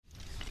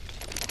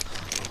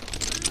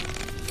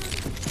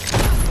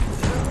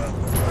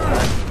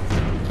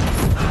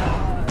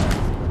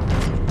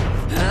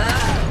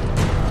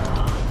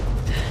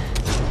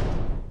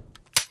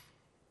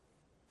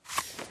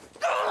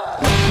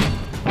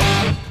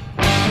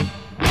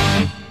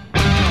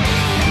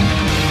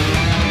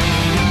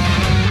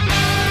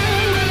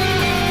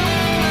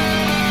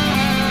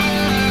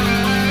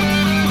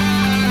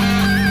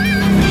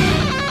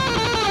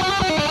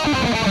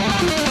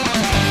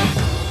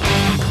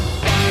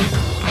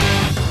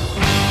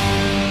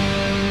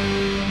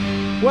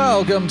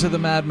Welcome to the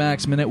Mad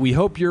Max Minute. We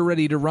hope you're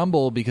ready to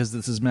rumble because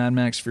this is Mad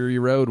Max Fury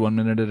Road, 1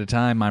 minute at a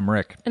time. I'm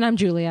Rick. And I'm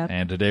Julia.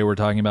 And today we're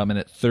talking about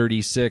minute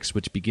 36,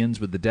 which begins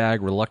with the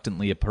Dag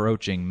reluctantly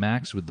approaching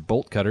Max with the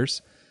bolt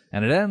cutters,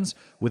 and it ends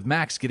with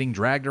Max getting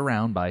dragged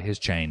around by his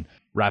chain.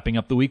 Wrapping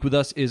up the week with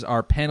us is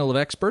our panel of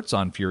experts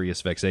on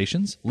Furious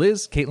Vexations,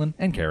 Liz, Caitlin,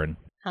 and Karen.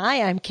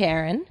 Hi, I'm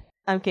Karen.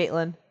 I'm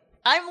Caitlin.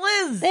 I'm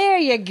Liz. There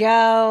you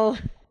go.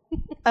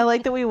 I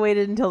like that we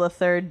waited until the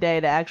third day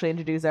to actually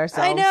introduce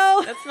ourselves. I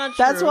know. That's not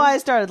true. That's why I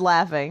started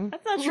laughing.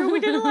 That's not true. We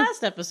did it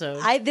last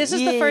episode. This is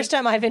the first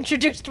time I've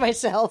introduced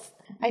myself.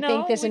 I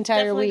think this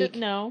entire week.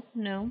 No.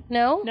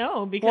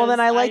 No? Because Well, then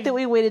I like that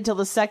we waited till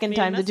the second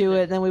time to do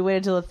it, and then we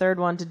waited till the third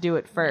one to do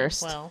it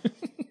first. Well,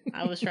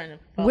 I was trying to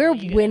follow We're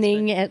you guys,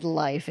 winning at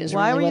life is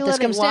Why really were you what this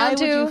comes why down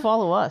to. would you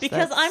follow us?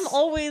 because That's- I'm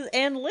always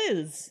and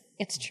Liz.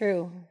 It's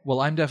true. Well,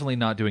 I'm definitely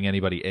not doing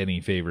anybody any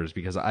favors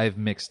because I've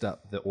mixed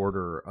up the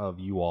order of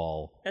you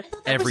all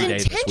every day It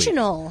was this week.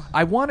 intentional.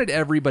 I wanted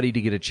everybody to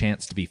get a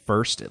chance to be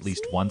first at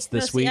least once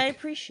this week. I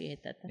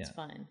appreciate that. That's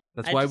fine.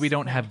 That's why we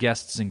don't have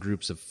guests in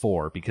groups of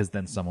 4, because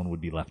then someone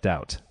would be left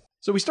out.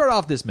 So we start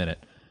off this minute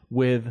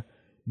with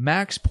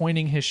Max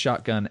pointing his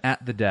shotgun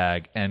at the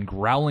Dag and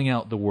growling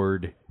out the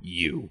word,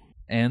 "you."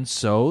 And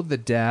so the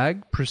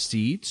Dag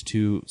proceeds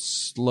to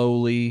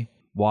slowly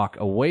walk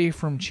away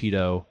from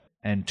Cheeto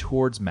and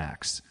towards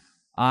Max.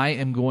 I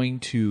am going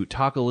to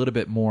talk a little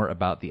bit more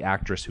about the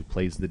actress who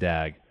plays the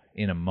Dag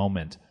in a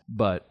moment,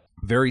 but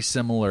very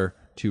similar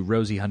to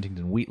Rosie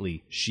Huntington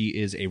Wheatley, she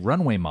is a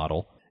runway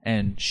model,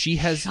 and she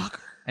has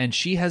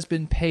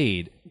been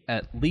paid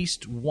at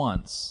least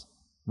once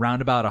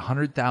round about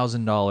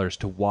 $100,000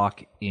 to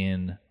walk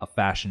in a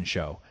fashion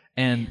show.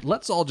 And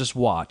let's all just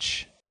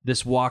watch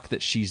this walk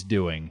that she's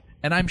doing.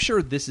 And I'm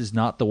sure this is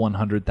not the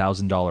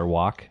 $100,000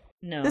 walk.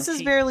 No, This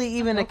is barely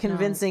even a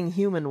convincing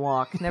human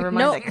walk. Never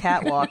mind a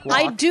catwalk walk.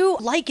 I do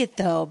like it,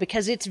 though,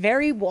 because it's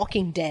very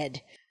Walking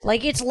Dead.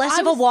 Like, it's less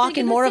I of a was walk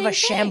thinking and the more of same a thing.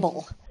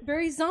 shamble.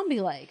 Very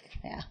zombie-like.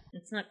 Yeah.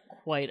 It's not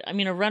quite. I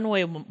mean, a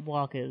runway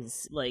walk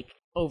is like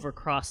over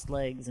crossed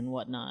legs and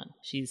whatnot.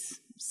 She's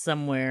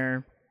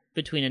somewhere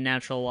between a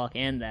natural walk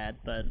and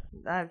that, but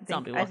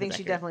zombie walk I is think she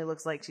accurate. definitely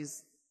looks like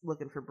she's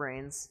looking for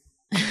brains.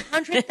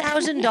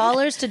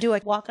 $100,000 to do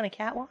a walk on a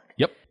catwalk?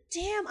 Yep.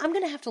 Damn, I'm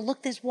going to have to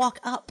look this walk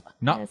up.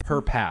 Not per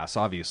pass,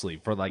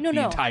 obviously, for like the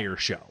entire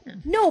show.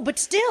 No, but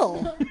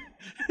still.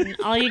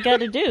 All you got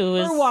to do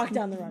is Or walk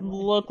down the runway.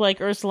 look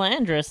like Ursula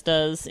Andress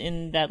does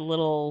in that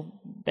little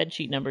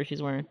bedsheet number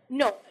she's wearing.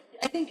 No,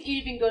 I think it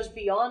even goes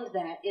beyond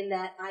that in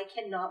that I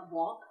cannot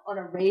walk on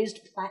a raised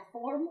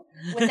platform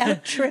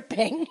without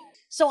tripping.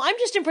 So I'm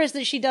just impressed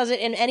that she does it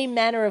in any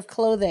manner of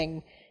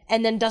clothing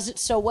and then does it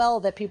so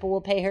well that people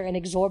will pay her an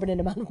exorbitant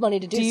amount of money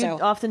to do Do you so.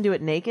 often do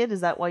it naked?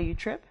 Is that why you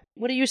trip?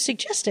 What are you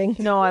suggesting?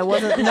 No, I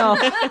wasn't. No.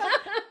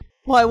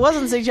 Well, I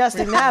wasn't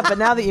suggesting that, but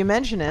now that you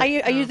mention it.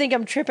 Are you think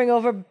I'm tripping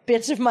over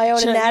bits of my own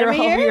Your- anatomy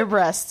over here? your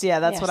breasts. Yeah,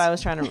 that's Yes. what I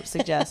was trying to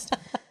suggest.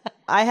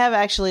 I have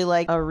actually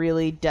like a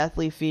really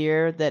deathly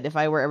fear that if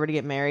I were ever to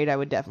get married, I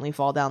would definitely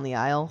fall down the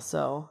aisle.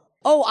 So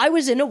Oh, I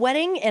was in a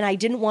wedding and I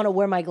didn't want to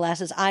wear my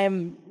glasses.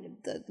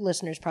 The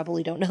listeners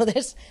probably don't know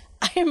this.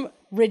 I am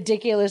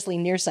ridiculously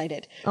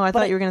nearsighted. Oh, I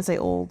thought you were going to say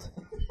old.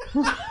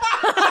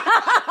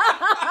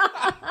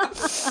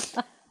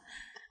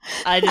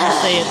 I didn't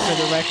say it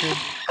for the record.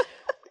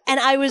 And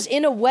I was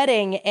in a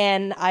wedding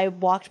and I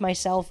walked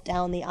myself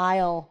down the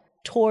aisle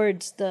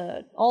towards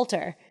the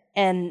altar.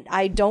 And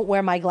I don't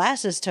wear my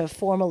glasses to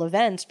formal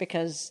events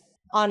because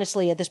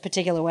honestly, at this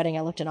particular wedding,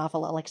 I looked an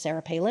awful lot like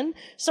Sarah Palin.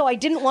 So I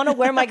didn't want to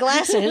wear my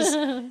glasses.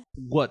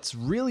 What's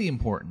really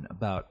important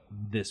about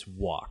this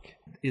walk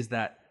is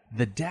that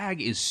the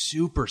Dag is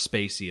super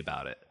spacey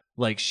about it.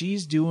 Like,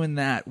 she's doing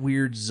that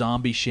weird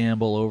zombie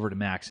shamble over to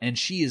Max, and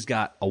she has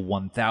got a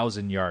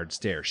 1,000-yard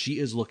stare. She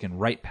is looking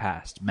right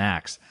past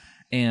Max,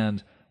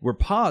 and we're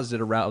paused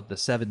at around the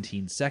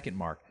 17-second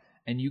mark,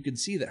 and you can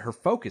see that her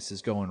focus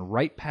is going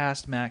right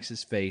past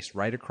Max's face,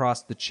 right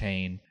across the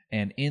chain,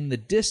 and in the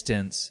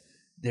distance,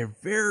 they're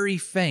very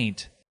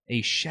faint,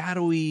 a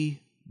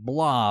shadowy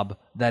blob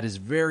that is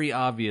very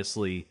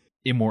obviously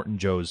Immortan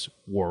Joe's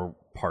war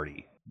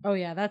party. Oh,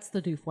 yeah, that's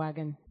the doof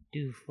wagon.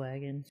 Doof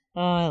wagon.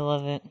 Oh, I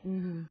love it.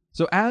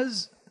 So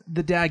as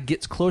the Dag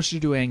gets closer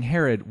to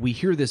Angharad, we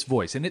hear this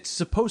voice, and it's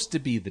supposed to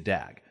be the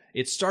Dag.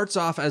 It starts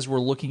off as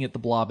we're looking at the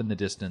blob in the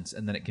distance,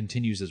 and then it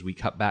continues as we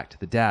cut back to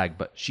the Dag,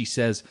 but she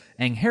says,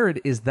 "Angharad,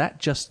 is that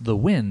just the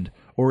wind,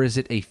 or is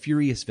it a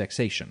furious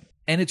vexation?"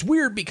 And it's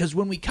weird because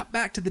when we cut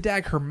back to the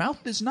Dag, her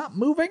mouth is not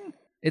moving.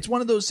 It's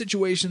one of those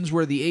situations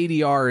where the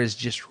ADR is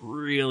just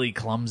really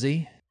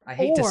clumsy. I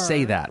hate to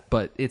say Or- that,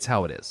 but it's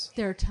how it is.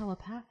 They're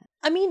telepathic.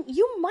 I mean,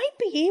 you might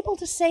be able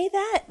to say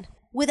that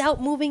without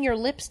moving your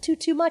lips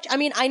too much. I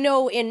mean, I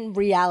know in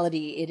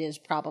reality it is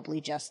probably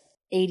just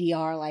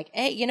ADR, like,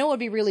 hey, you know what would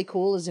be really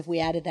cool is if we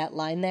added that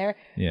line there.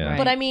 Yeah.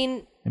 But I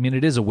mean,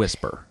 it is a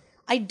whisper.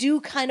 I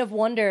do kind of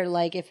wonder,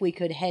 like, if we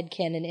could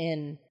headcanon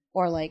in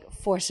or, like,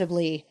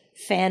 forcibly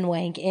fan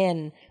wank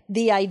in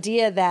the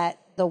idea that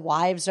the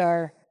wives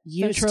are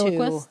used to...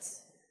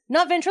 Ventriloquists?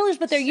 Not ventriloquist,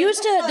 but they're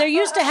used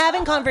to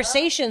having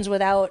conversations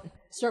without.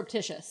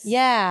 Surreptitious.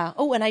 Yeah.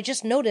 Oh, and I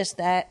just noticed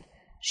that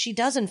she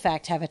does in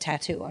fact have a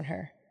tattoo on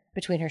her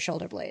between her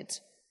shoulder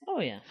blades. Oh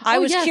yeah. I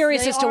was yes,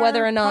 curious they as to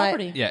whether are or not.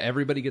 property. Yeah,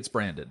 everybody gets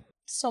branded.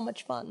 So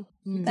much fun.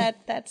 Mm-hmm.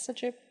 That's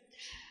such a.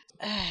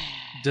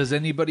 Does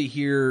anybody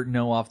here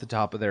know off the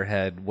top of their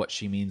head what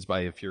she means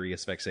by a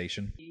furious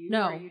vexation?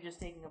 No. Or are you just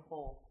taking a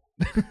poll?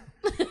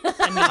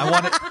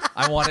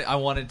 I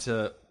wanted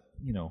to,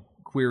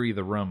 query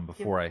the room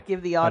before I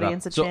give the head up.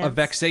 audience a So a chance. Wait,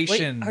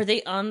 vexation. are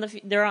they on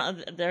the? They're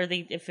on. Are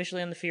they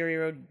officially on the Fury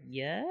Road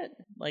yet?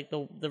 Like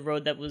the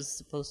road that was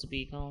supposed to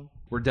be called?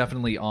 We're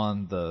definitely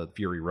on the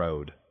Fury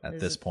Road at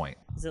Is this it- point.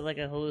 Is it like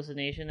a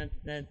hallucination?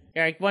 That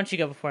Eric, why don't you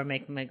go before I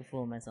make a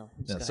fool of myself?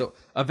 Just Yeah, go so ahead.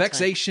 a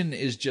vexation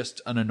is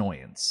just an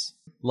annoyance.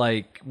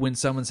 Like when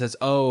someone says,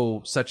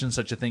 "Oh, such and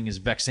such a thing is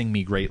vexing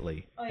me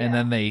greatly," and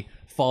then they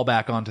fall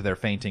back onto their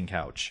fainting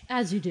couch.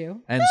 As you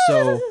do. And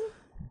so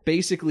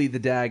basically the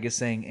dag is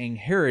saying,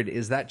 Angharad,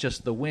 is that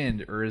just the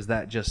wind, or is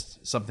that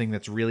just something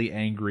that's really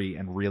angry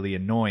and really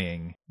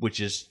annoying, which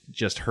is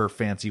just her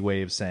fancy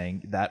way of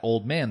saying that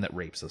old man that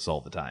rapes us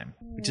all the time?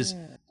 Which is,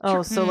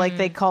 Oh, so like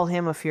they call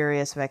him a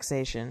furious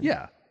vexation.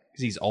 yeah,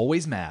 because he's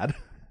always mad.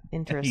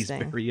 And he's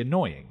Interesting. very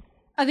annoying.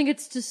 I think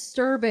it's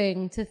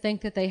disturbing to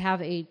think that they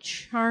have a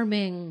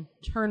charming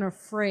turn of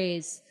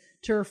phrase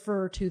to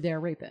refer to their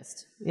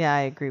rapist. Yeah,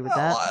 I agree with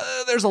that.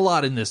 There's a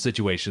lot in this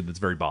situation that's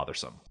very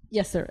bothersome.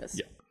 Yes, there is.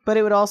 Yeah. But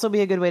it would also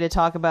be a good way to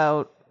talk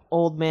about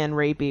old man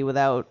rapey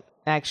without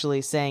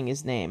actually saying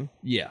his name.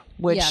 Yeah.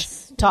 Which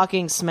Yes.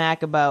 talking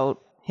smack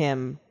about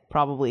him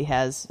probably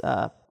has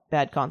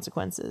bad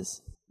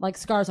consequences. Like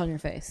scars on your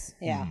face.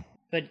 Yeah.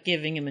 But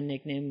giving him a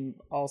nickname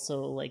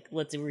also like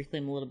lets him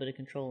reclaim a little bit of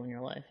control in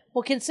your life.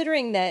 Well,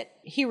 considering that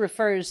he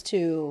refers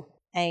to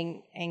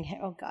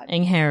oh God.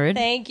 Angharad.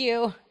 Thank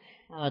you.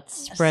 Oh,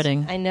 it's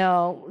spreading. I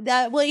know.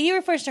 Well, he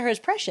refers to her as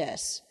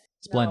Precious.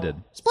 Splendid.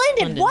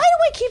 Splendid. Why do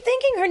I keep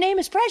thinking her name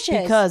is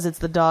Precious? Because it's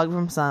the dog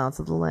from Silence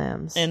of the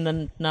Lambs. In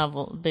the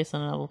novel, based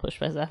on a novel Pushed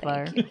by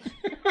Sapphire.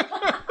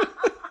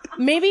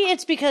 Maybe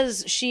it's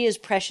because she is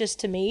precious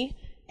to me,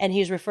 and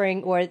he's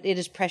referring, or it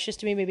is precious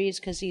to me. Maybe it's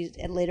because he's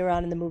later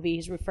on in the movie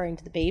he's referring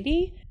to the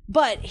baby.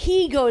 But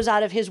he goes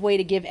out of his way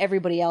to give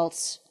everybody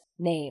else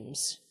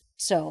names.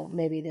 So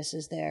maybe this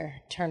is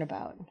their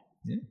turnabout.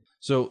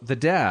 So the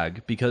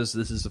dag, because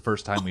this is the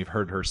first time we've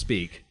heard her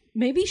speak,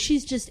 Maybe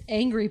she's just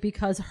angry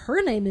because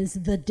her name is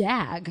the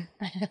Dag.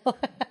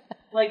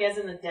 Like as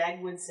in the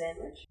Dagwood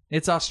sandwich?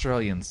 it's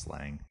Australian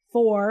slang.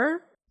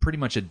 For Pretty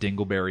much a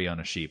dingleberry on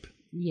a sheep.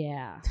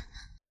 yeah.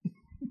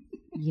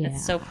 Yeah.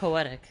 It's so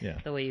poetic, Yeah.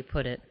 the way you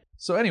put it.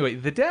 So anyway,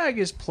 the dag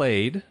is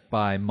played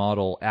by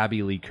model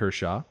Abby Lee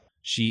Kershaw.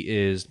 She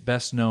is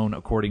best known,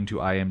 according to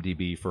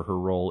IMDb, for her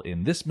role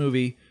in this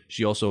movie.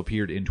 She also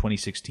appeared in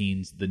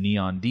 2016's The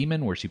Neon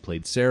Demon, where she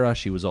played Sarah.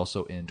 She was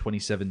also in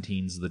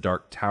 2017's The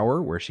Dark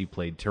Tower, where she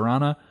played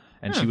Tirana.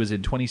 And she was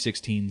in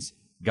 2016's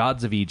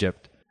Gods of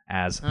Egypt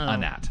as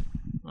Anat,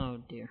 Oh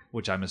dear.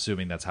 which I'm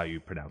assuming that's how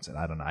you pronounce it.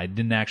 I don't know. I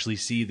didn't actually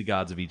see the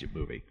Gods of Egypt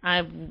movie,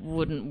 I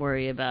wouldn't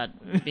worry about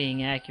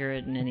being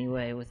accurate in any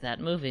way with that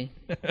movie.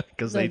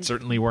 because they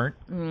certainly weren't.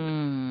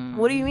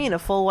 What do you mean? A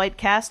full white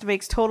cast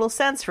makes total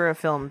sense for a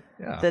film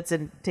Yeah. that's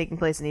taking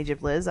place in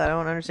Egypt, Liz. I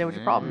don't understand what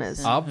your problem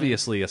is.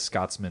 Obviously, a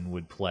Scotsman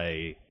would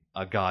play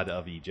a god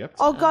of Egypt.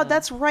 Oh God,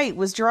 that's right.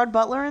 Was Gerard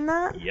Butler in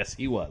that? Yes,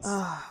 he was.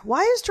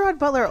 Why is Gerard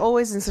Butler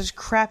always in such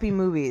crappy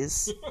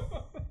movies?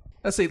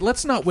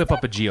 Let's not whip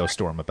up a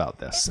geostorm about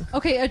this.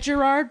 Okay, a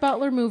Gerard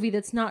Butler movie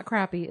that's not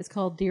crappy is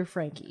called Dear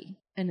Frankie,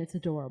 and it's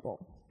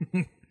adorable.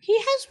 He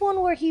has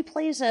one where he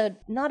plays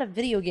not a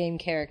video game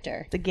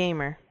character. The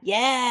Gamer.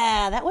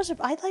 Yeah, that was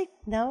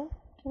no.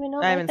 Do we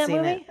not I like haven't that seen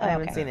movie? it. I Oh,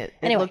 haven't okay. seen it.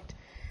 Anyway. Looked,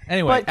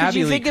 Anyway, but could Abby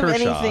you Lee think of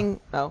Kershaw. anything?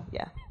 Oh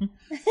yeah.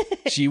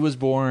 She was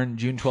born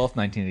June 12th,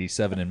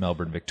 1987 in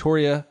Melbourne,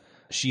 Victoria.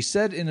 She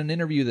said in an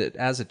interview that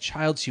as a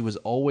child she was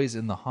always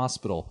in the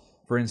hospital.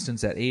 For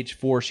instance, at age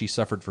 4, she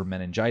suffered from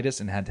meningitis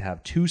and had to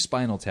have 2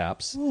 spinal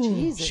taps.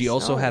 She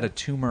also had a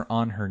tumor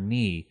on her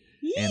knee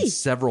and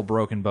several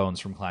broken bones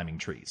from climbing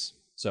trees.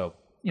 So,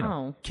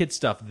 kid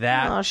stuff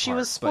that Oh, she part,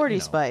 was but, Sporty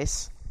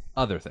Spice.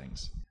 other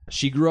things.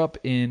 She grew up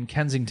in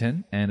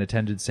Kensington and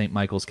attended St.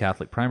 Michael's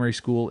Catholic Primary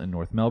School in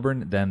North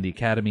Melbourne, then the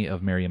Academy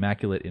of Mary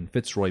Immaculate in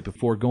Fitzroy,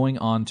 before going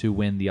on to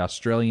win the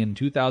Australian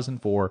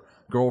 2004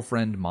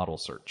 Girlfriend Model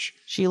Search.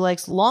 She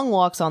likes long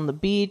walks on the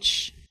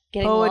beach,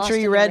 Getting lost poetry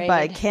in the read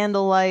by rain.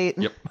 candlelight.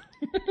 Yep.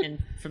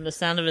 And from the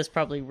sound of it, it's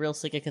probably real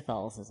sick of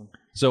Catholicism.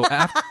 So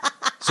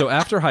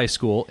after high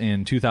school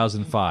in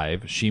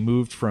 2005, she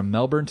moved from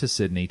Melbourne to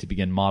Sydney to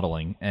begin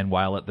modeling, and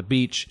while at the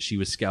beach, she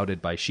was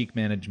scouted by Chic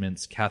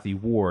Management's Kathy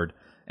Ward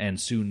and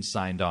soon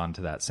signed on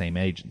to that same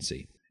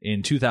agency.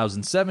 In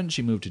 2007,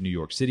 she moved to New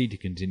York City to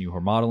continue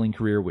her modeling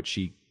career, which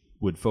she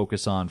would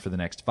focus on for the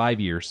next 5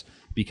 years,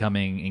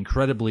 becoming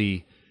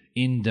incredibly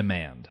in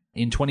demand.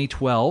 In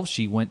 2012,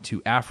 she went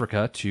to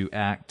Africa to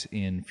act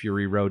in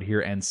Fury Road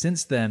here, and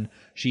since then,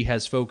 she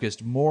has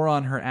focused more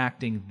on her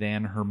acting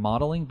than her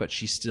modeling, but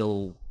she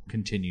still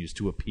continues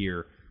to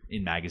appear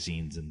in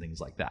magazines and things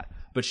like that.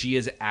 But she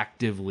is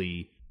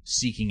actively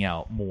seeking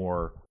out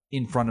more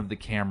in front of the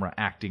camera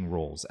acting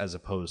roles as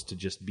opposed to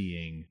just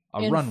being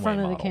a In runway front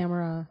of model. the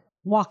camera,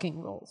 walking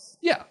roles.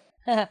 Yeah.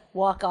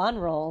 Walk on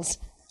rolls.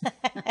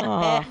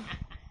 Aw.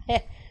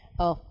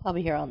 Oh, I'll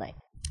be here all night.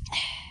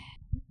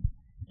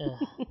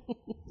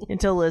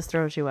 Until Liz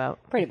throws you out.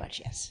 Pretty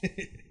much, yes.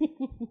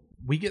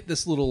 We get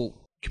this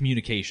little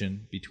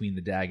communication between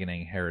the Dag and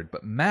Angharad,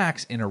 but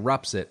Max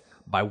interrupts it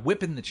by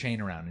whipping the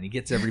chain around, and he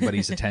gets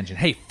everybody's attention.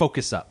 Hey,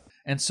 focus up.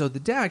 And so the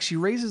Dag, she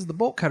raises the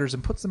bolt cutters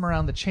and puts them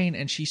around the chain,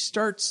 and she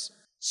starts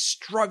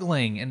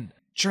struggling and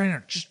trying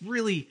to just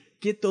really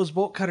get those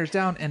bolt cutters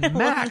down. And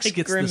Max the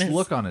gets grimace. this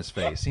look on his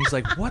face. He's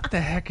like, what the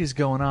heck is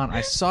going on?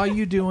 I saw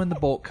you doing the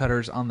bolt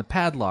cutters on the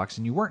padlocks,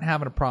 and you weren't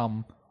having a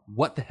problem.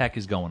 What the heck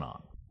is going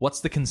on?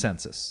 What's the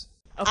consensus?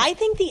 I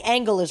think the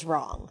angle is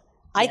wrong.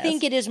 I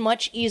think it is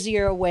much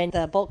easier when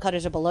the bolt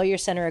cutters are below your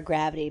center of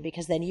gravity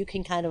because then you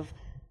can kind of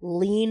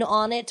lean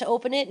on it to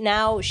open it.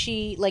 Now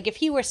she, like if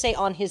he were, say,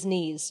 on his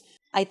knees,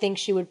 I think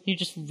she would. You're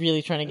just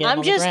really trying to get him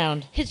on the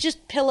ground. It's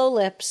just pillow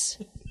lips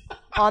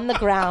on the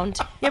ground.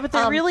 Yeah, but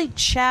they're really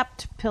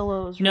chapped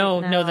pillows. No,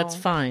 right no, now. that's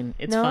fine.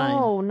 It's no,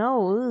 fine.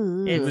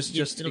 No, It was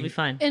just- it'll be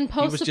fine. In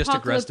was just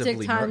post-apocalyptic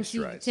aggressively times,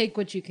 you moisturized. take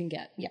what you can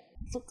get. Yeah.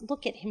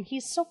 Look at him.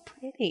 He's so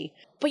pretty.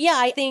 But yeah,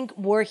 I think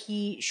were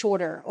he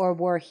shorter or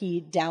were he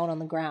down on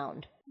the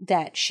ground,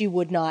 that she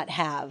would not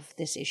have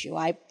this issue.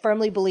 I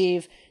firmly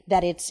believe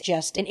that it's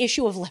just an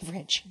issue of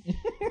leverage.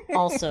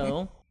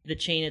 Also, the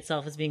chain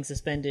itself is being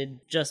suspended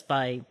just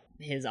by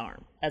his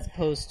arm, as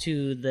opposed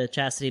to the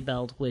chastity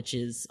belt, which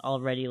is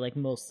already like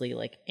mostly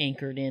like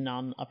anchored in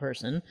on a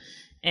person,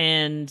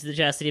 and the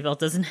chastity belt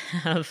doesn't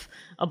have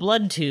a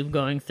blood tube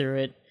going through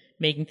it,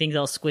 making things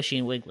all squishy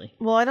and wiggly.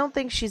 Well, I don't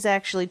think she's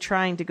actually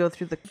trying to go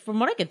through the. From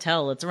what I could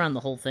tell, it's around the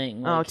whole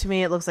thing. Oh, Like, to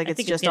me, it looks like I it's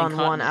think just getting on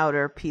caught one in it.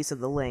 outer piece of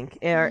the link.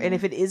 And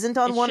if it isn't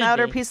on It one should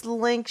outer be. piece of the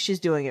link, she's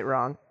doing it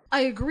wrong.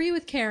 I agree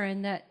with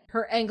Karen that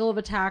her angle of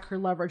attack, her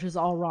leverage is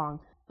all wrong.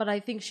 But I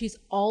think she's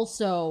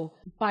also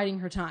biding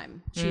her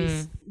time.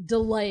 She's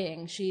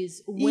delaying.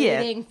 She's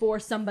waiting for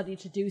somebody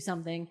to do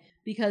something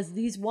because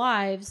these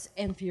wives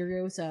and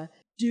Furiosa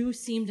do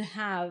seem to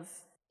have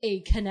a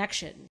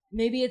connection.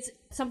 Maybe it's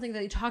something that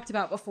they talked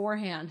about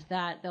beforehand,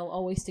 that they'll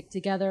always stick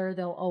together,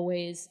 they'll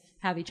always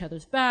have each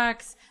other's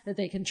backs, that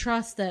they can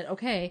trust that,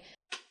 okay,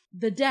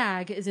 the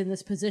Dag is in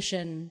this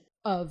position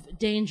of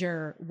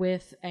danger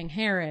with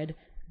Angharad.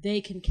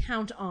 They can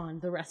count on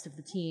the rest of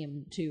the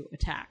team to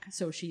attack.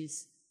 So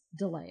she's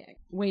delaying,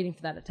 waiting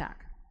for that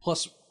attack.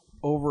 Plus,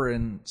 over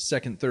in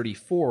second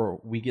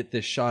 34, we get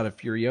this shot of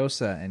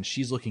Furiosa, and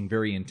she's looking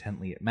very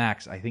intently at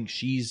Max. I think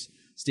she's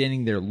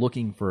standing there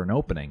looking for an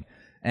opening.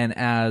 And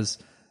as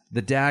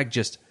the Dag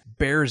just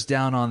bears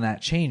down on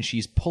that chain,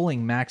 she's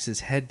pulling Max's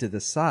head to the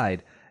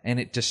side, and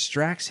it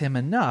distracts him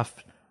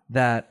enough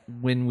that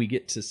when we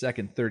get to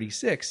second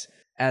 36,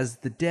 as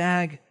the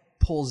Dag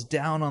pulls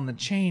down on the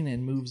chain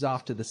and moves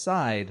off to the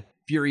side,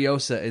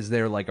 Furiosa is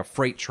there like a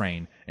freight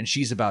train, and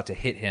she's about to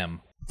hit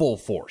him full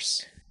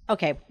force.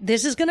 Okay,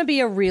 this is going to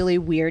be a really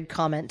weird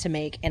comment to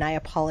make, and I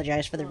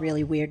apologize for the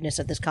really weirdness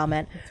of this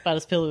comment. it's about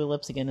his pillowy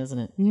lips again, isn't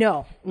it?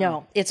 No.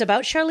 It's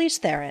about Charlize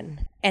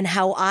Theron and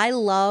how I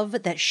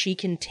love that she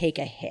can take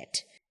a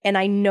hit. And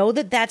I know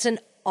that that's an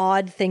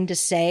odd thing to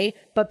say,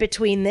 but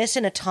between this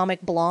and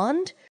Atomic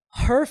Blonde,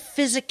 her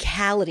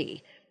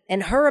physicality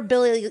and her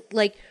ability,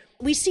 like,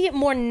 we see it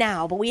more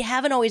now, but we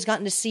haven't always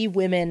gotten to see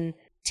women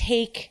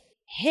take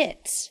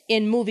hits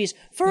in movies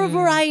for a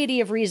variety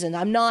of reasons.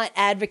 I'm not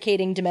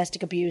advocating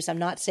domestic abuse. I'm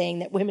not saying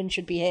that women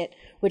should be hit,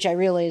 which I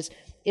realize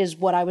is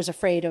what I was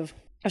afraid of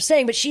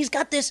saying, but she's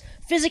got this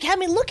physical. I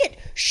mean, look at,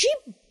 she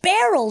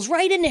barrels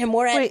right into him.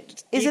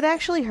 Wait, is it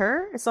actually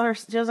her? It's not her.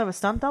 She doesn't have a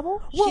stunt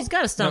double? She's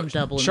got a stunt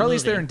double in the Charlize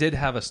movie. Theron did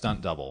have a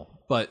stunt double,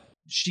 but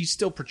she's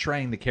still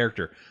portraying the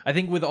character. I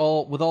think with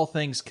all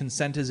things,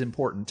 consent is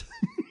important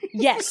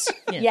Yes,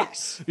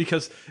 yes.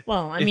 because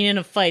Well, I mean, in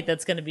a fight,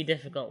 that's going to be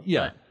difficult.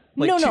 yeah,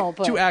 but- No,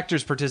 two but-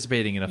 actors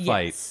participating in a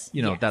fight, Yes,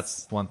 you know, yes.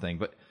 that's one thing.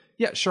 But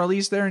yeah,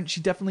 Charlize Theron,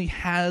 she definitely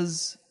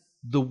has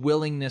the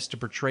willingness to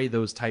portray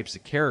those types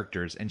of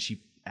characters, and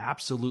she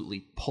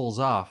absolutely pulls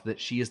off that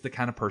she is the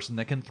kind of person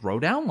that can throw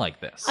down like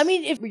this. I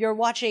mean, if you're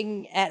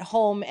watching at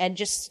home and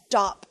just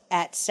stop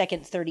at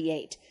second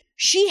 38,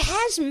 she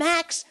has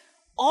Max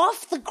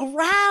off the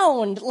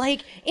ground.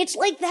 Like, it's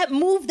like that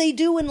move they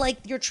do in, like,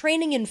 you're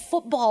training in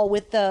football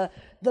with the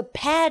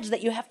pads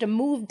that you have to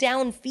move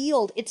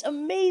downfield. It's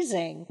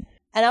amazing.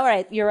 And all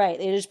right, you're right.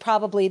 It is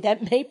probably,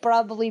 that may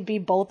probably be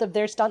both of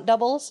their stunt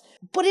doubles,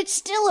 but it's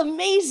still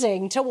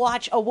amazing to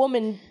watch a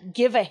woman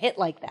give a hit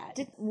like that.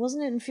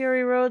 Wasn't it in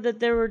Fury Road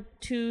that there were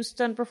two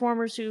stunt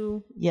performers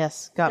who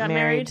Yes, got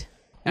married.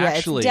 Yeah, it's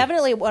actually,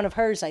 Definitely one of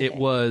hers, I think. it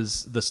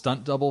was the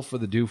stunt double for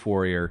the Doof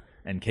Warrior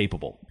and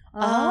Capable.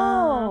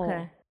 Oh.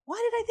 okay.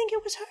 Why did I think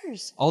it was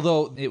hers?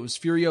 Although it was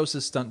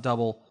Furiosa's stunt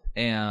double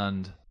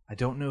and I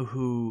don't know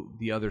who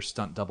the other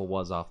stunt double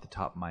was off the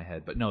top of my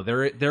head, but no,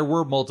 there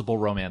were multiple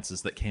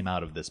romances that came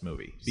out of this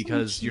movie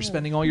because you're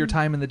spending all your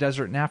time in the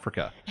desert in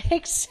Africa.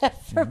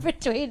 Except for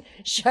between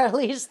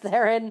Charlize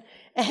Theron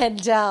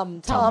and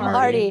Tom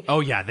Hardy. Oh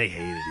yeah, they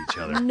hated each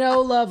other.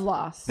 No love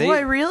lost.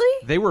 Wait,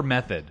 really? They were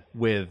method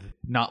with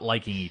not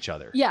liking each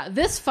other. Yeah,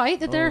 this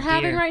fight that they're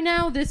having dear. right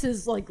now, this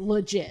is like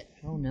legit.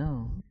 Oh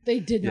no. They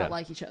did Yeah. not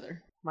like each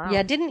other. Wow.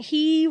 Yeah, didn't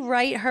he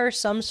write her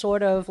some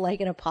sort of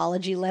like an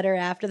apology letter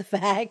after the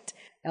fact?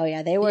 Oh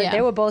yeah, they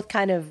were both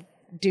kind of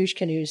douche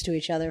canoes to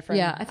each other.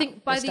 Yeah, I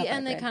think by the stuff end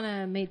I've they read.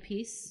 kind of made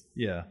peace,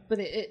 Yeah. but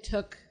it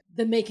took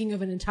the making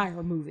of an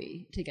entire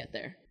movie to get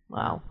there.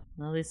 Wow.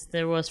 Well, at least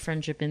there was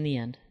friendship in the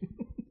end.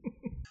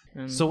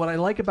 So what I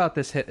like about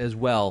this hit as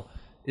well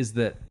is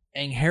that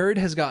Angharad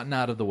has gotten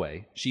out of the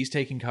way. She's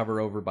taking cover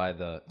over by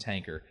the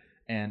tanker.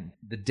 And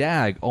the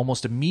Dag,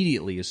 almost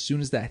immediately, as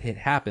soon as that hit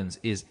happens,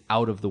 is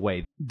out of the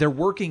way. They're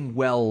working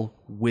well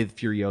with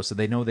Furiosa.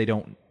 They know they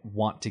don't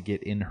want to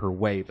get in her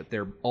way, but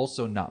they're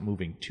also not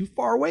moving too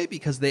far away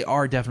because they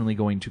are definitely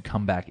going to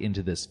come back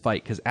into this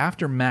fight. Because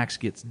after Max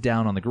gets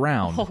down on the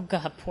ground... Oh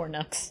god, poor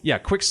Nux. Yeah,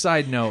 quick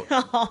side note.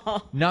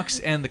 Nux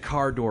and the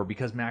car door,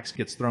 because Max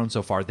gets thrown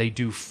so far, they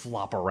do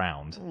flop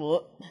around.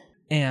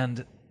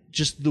 And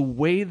just the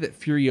way that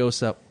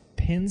Furiosa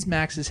pins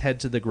Max's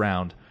head to the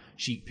ground,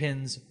 she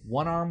pins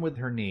one arm with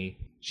her knee,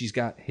 she's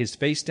got his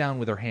face down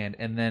with her hand,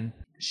 and then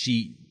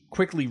she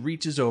quickly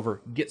reaches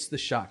over, gets the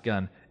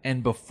shotgun,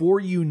 and before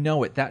you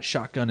know it, that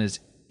shotgun is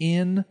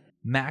in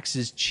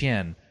Max's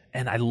chin.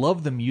 And I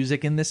love the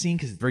music in this scene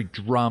because it's very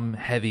drum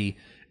heavy,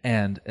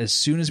 and as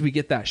soon as we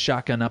get that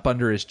shotgun up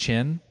under his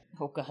chin,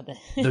 Oh god.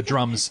 the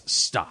drums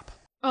stop.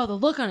 Oh, the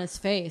look on his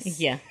face.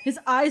 Yeah. His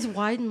eyes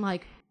widen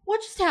like, what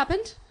just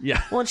happened?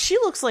 Yeah. Well, and she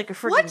looks like a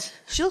freaking. What?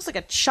 She looks like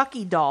a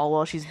Chucky doll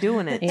while she's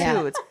doing it Yeah.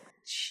 too. It's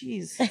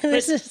jeez.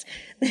 This is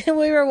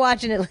we were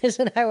watching it. Liz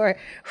and I were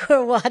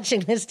watching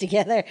this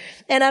together,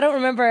 and I don't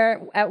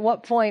remember at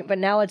what point, but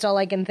now it's all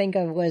I can think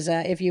of was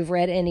if you've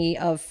read any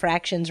of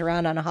Fractions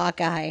around on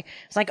Hawkeye.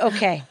 It's like,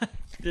 okay,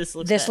 This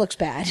looks this bad. looks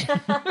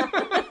bad.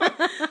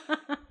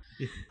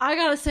 I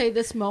gotta say,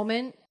 this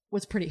moment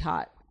was pretty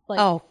hot. Like,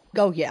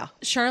 oh yeah.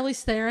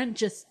 Charlize Theron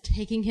just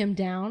taking him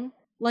down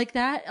like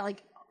that,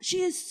 like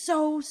she is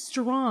so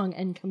strong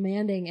and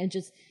commanding and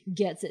just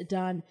gets it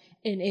done,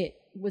 and it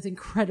was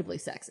incredibly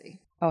sexy.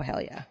 Oh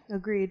hell yeah.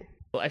 Agreed.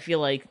 I feel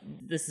like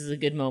this is a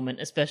good moment,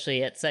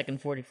 especially at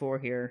second 44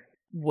 here,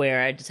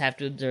 where I just have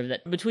to observe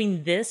that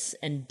between this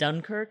and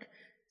Dunkirk,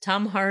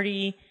 Tom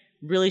Hardy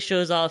really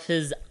shows off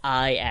his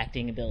eye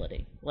acting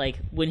ability. Like,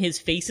 when his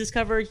face is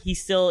covered, he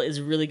still is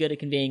really good at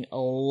conveying a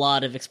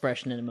lot of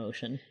expression and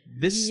emotion.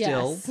 This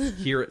still, Yes.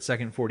 here at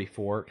second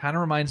 44, kind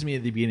of reminds me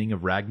of the beginning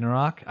of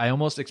Ragnarok. I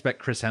almost expect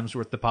Chris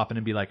Hemsworth to pop in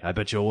and be like, I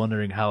bet you're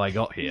wondering how I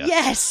got here.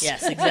 Yes.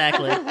 Yes,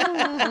 exactly.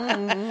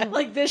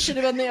 Like, this should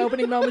have been the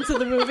opening moments of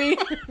the movie.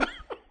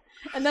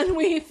 And then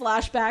we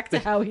flash back to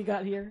how he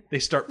got here. They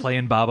start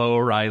playing Baba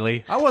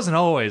O'Reilly. I wasn't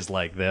always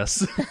like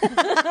this.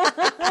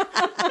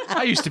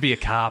 I used to be a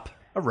cop,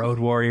 a road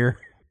warrior.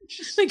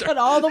 We got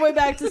all the way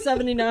back to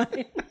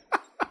 79.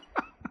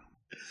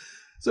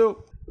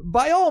 So,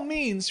 by all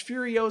means,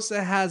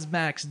 Furiosa has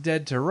Max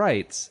dead to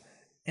rights,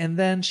 and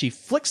then she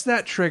flicks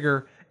that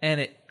trigger,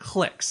 and it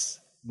clicks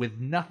with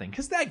nothing,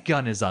 because that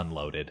gun is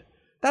unloaded.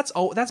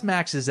 That's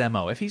Max's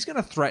MO. If he's going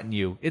to threaten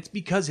you, it's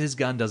because his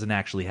gun doesn't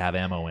actually have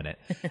ammo in it.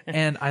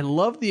 And I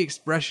love the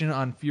expression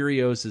on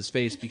Furiosa's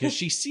face, because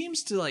she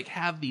seems to like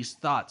have these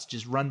thoughts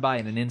just run by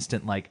in an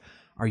instant, like,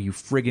 are you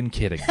friggin'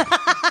 kidding me?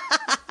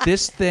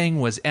 This thing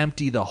was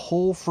empty the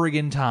whole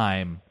friggin'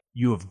 time.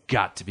 You have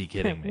got to be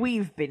kidding me.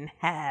 We've been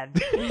had.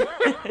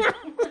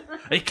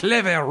 A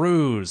clever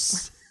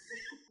ruse.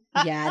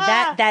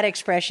 Yeah, that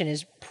expression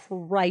is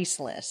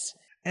priceless.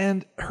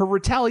 And her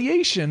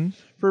retaliation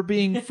for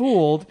being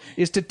fooled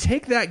is to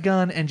take that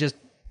gun and just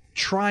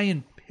try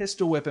and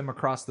pistol whip him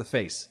across the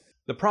face.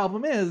 The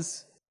problem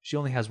is, she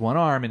only has one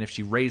arm, and if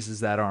she raises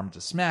that arm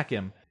to smack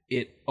him,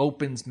 it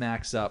opens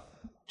Max up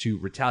to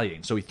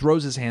retaliating. So he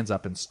throws his hands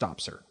up and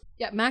stops her.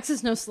 Yeah, Max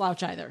is no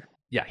slouch either.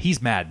 Yeah,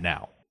 he's mad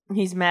now.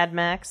 He's Mad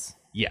Max.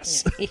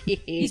 Yes.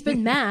 He's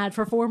been mad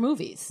for 4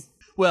 movies.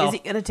 Well, Is he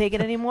gonna take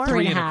it anymore?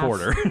 3 and a and a half.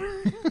 quarter.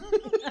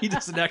 He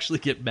doesn't actually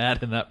get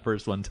mad in that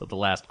first one until the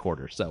last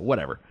quarter, so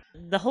whatever.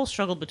 The whole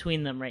struggle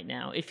between them right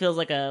now, it feels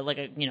like a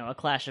a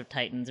clash of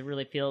titans. It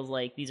really feels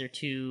like these are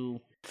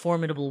two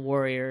formidable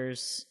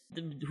warriors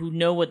who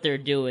know what they're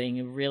doing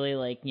and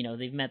really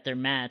they've met their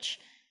match.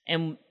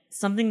 And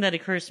something that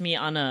occurs to me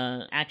on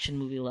a action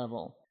movie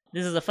level,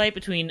 this is a fight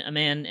between a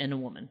man and a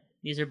woman.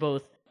 These are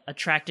both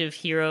attractive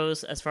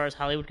heroes as far as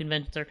Hollywood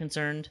conventions are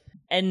concerned.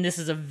 And this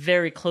is a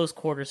very close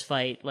quarters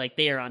fight. Like,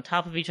 they are on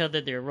top of each other,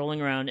 they're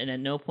rolling around, and at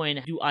no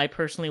point do I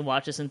personally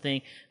watch this and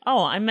think,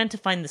 oh, I'm meant to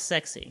find this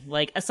sexy.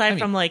 Like, aside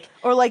from, like...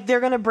 Or, like,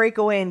 they're gonna break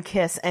away and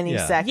kiss any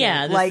second.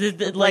 Yeah,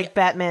 like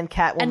Batman,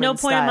 Catwoman At no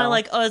point am I style.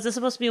 like, oh, is this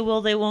supposed to be a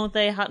will they, won't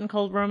they, hot and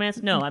cold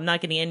romance? No, I'm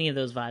not getting any of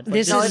those vibes. Like,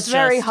 This No, is it's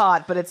very just-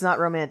 hot, but it's not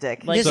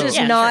romantic. Like, This is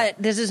yeah, not. sure.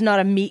 This is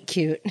not a meet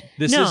cute.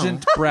 This No.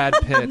 isn't Brad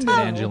Pitt and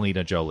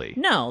Angelina Jolie.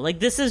 No,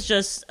 like, this is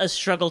just a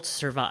struggle to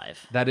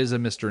survive. That is a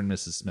Mr. and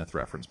Mrs. Smith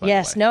reference, by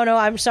Yes. the way. No.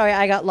 I'm sorry.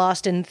 I got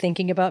lost in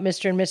thinking about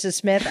Mr. and Mrs.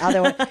 Smith.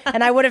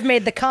 And I would have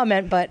made the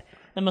comment, but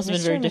That must have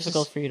been Mr. very and Mrs.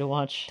 difficult for you to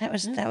watch. that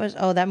was.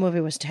 Oh, that movie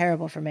was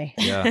terrible for me.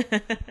 Yeah.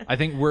 I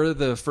think we're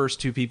the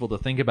first two people to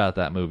think about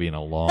that movie in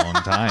a long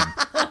time.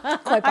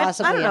 Quite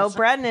possibly. I don't know. yes.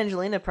 Brad and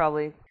Angelina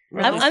probably.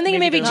 I'm thinking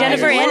maybe they're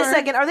Jennifer Wait a Aniston.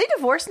 second. Are they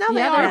divorced now?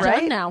 They Yeah, are, they're right?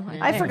 done now.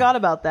 I forgot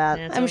about that.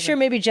 Yeah, it's I'm over. sure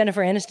maybe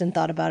Jennifer Aniston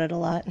thought about it a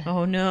lot.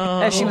 Oh,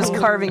 no. As she was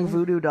carving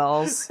voodoo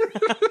dolls.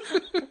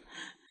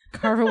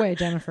 Carve away,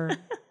 Jennifer.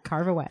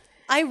 Carve away.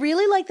 I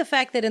really like the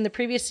fact that in the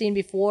previous scene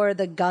before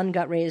the gun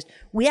got raised,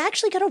 we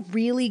actually got a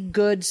really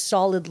good,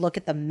 solid look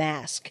at the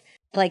mask,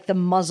 like the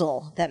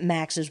muzzle that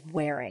Max is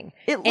wearing.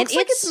 It And looks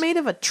like it's made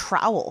of a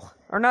trowel.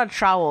 Or not a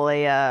trowel,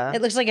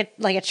 It looks like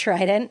a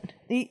trident.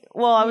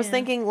 well, I was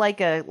thinking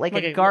like a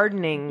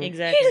gardening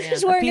Exactly.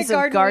 He's Yeah. wearing piece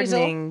a of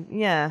gardening. gardening.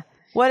 Yeah.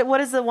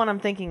 What is the one I'm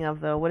thinking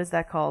of though? What is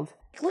that called?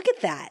 Look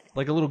at that.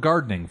 Like a little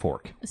gardening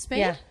fork. A spade?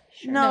 Yeah.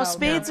 No,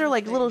 spades are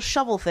like little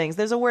shovel things.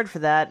 There's a word for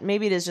that.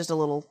 Maybe it is just a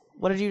little.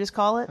 What did you just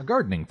call it? A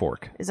gardening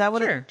fork. Is that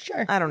what Sure. it?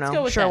 Sure. I don't know.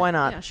 go with Sure, that. why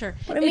not? Yeah, sure.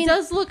 I mean- it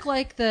does look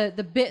like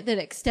the bit that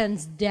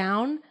extends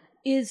down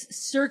is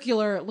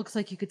circular. It looks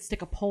like you could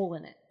stick a pole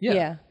in it.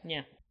 Yeah.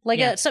 Yeah. Like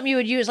Yeah. something you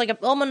would use, like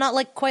almost not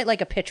like quite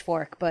like a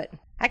pitchfork, but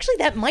actually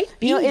that might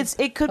be. You know,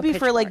 it could a be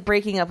for like pitchfork.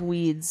 breaking up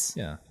weeds.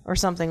 Yeah. Or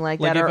something like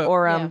Like that, if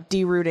or Yeah.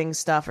 derooting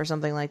stuff or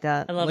something like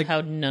that. I love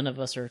how none of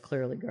us are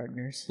clearly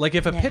gardeners. Like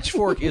if a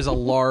pitchfork is a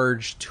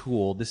large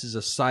tool, this is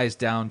a size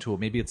down tool.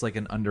 Maybe it's like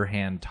an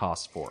underhand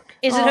toss fork.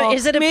 Is it?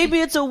 Is it a? Maybe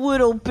it's a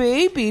little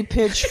baby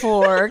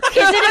pitchfork. Is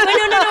it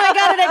a? No,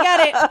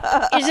 I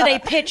got it. Is it a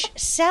pitch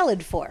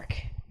salad fork?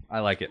 I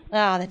like it.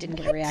 Oh, that didn't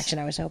get a reaction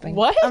I was hoping.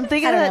 What? I'm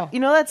thinking I don't that know. you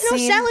know that No,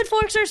 scene. salad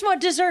forks are small.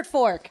 Dessert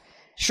fork.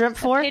 Shrimp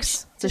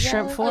forks. It's a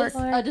shrimp fork.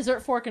 A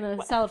dessert fork and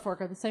a salad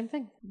fork are the same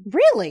thing.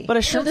 Really? But a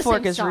They're shrimp the fork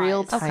same is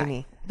real size.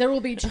 tiny. There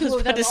will be two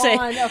of them to say-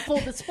 on a full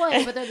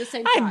display, but they're the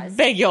same I size.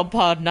 beg your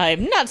pardon, I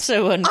am not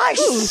so I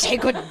say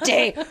good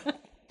day.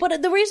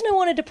 But the reason I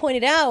wanted to point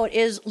it out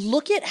is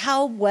look at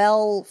how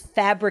well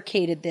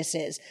fabricated this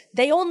is.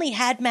 They only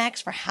had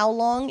Max for how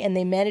long, and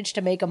they managed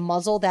to make a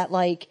muzzle that,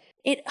 like,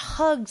 it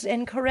hugs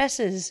and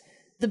caresses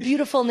the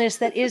beautifulness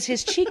that is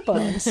his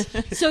cheekbones.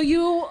 So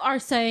you are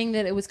saying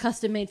that it was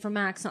custom made for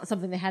Max, not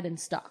something they had in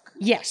stock.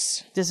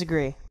 Yes.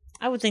 Disagree.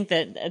 I would think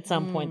that at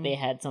some point they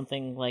had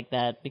something like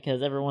that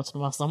because every once in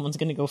a while someone's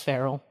going to go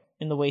feral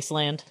in the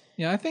wasteland.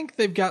 Yeah, I think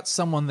they've got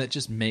someone that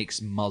just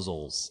makes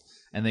muzzles.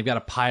 And they've got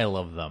a pile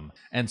of them.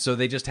 And so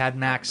they just had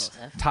Max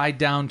tied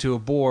down to a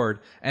board.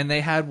 And they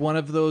had one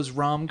of those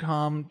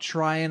rom-com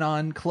trying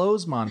on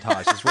clothes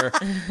montages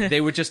where they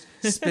would just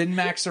spin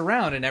Max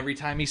around. And every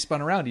time he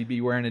spun around, he'd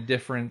be wearing a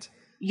different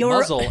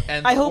muzzle.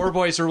 And I the hope- war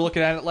boys are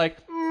looking at it like,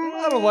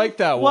 I don't like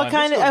that one. What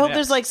kind of? Let's I go hope next."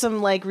 there's like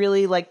some like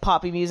really like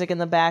poppy music in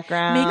the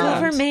background.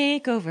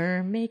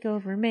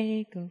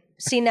 Makeover.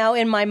 See, now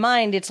in my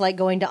mind, it's like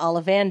going to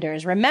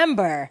Ollivanders.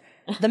 Remember,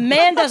 the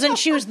man doesn't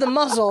choose the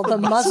muzzle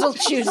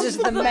chooses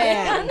the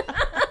man.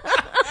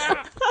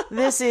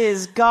 This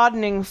is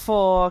gardening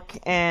fork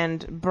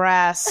and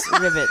brass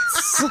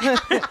rivets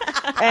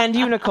and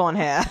unicorn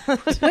hair.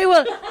 We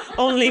will.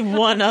 Only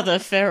one other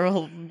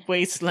feral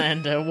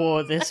wastelander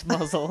wore this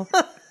muzzle.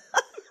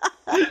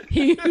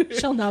 He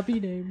shall not be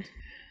named.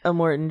 A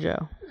Morton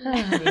Joe.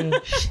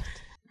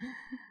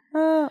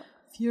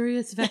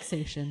 Furious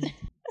Vexation.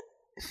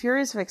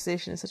 Furious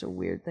vexation is such a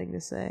weird thing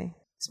to say.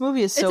 This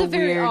movie is so It's a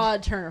very weird.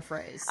 odd turn of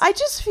phrase. I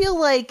just feel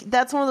like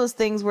that's one of those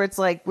things where it's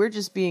like we're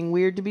just being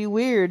weird to be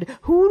weird.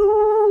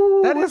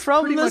 Hoo, That we're is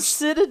from pretty the much-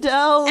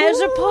 Citadel. As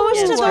opposed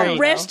Yeah, to it's the great,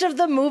 rest of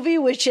the movie,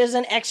 which is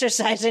an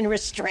exercise in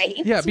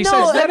restraint. Yeah,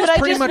 besides, that but is I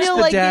pretty just much feel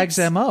the like Dag's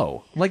it's-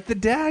 MO. Like, the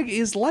Dag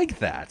is like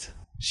that.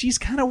 She's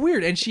kind of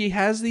weird, and she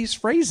has these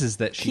phrases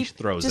that she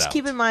throws Just out.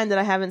 keep in mind that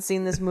I haven't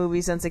seen this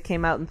movie since it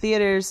came out in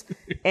theaters,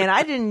 and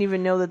I didn't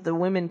even know that the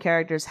women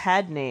characters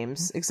had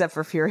names except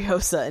for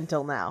Furiosa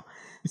until now.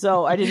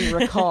 So I didn't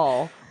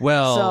recall.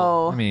 Well,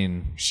 So- I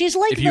mean, She's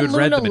like if the you had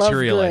read Luna the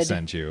material I Lovegood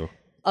sent you.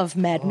 of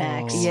Mad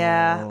Max.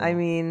 Yeah, I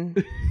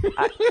mean,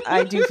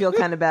 I do feel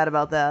kind of bad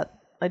about that.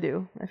 I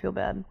do. I feel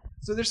bad.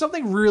 So there's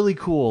something really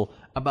cool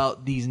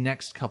about these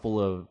next couple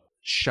of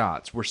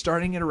shots. We're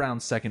starting at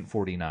around second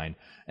 49,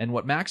 and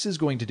what Max is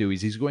going to do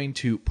is he's going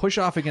to push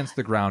off against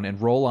the ground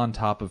and roll on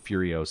top of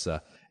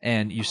Furiosa,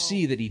 and you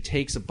see that he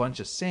takes a bunch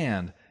of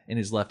sand in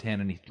his left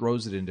hand and he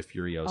throws it into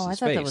Furiosa's Oh, I face.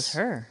 thought that was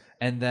her.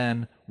 And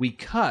then we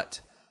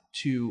cut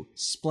to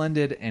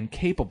Splendid and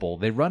Capable.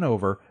 They run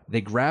over, they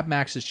grab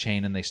Max's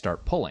chain, and they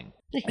start pulling.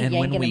 And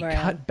when Yanking we him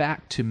around. cut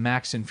back to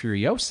Max and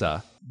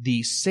Furiosa,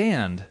 the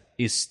sand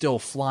is still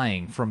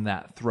flying from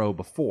that throw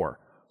before.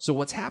 So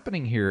what's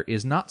happening here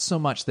is not so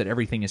much that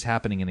everything is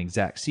happening in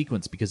exact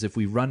sequence, because if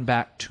we run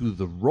back to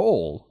the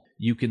roll,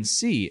 you can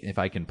see, if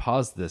I can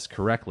pause this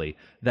correctly,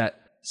 that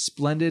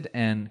Splendid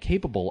and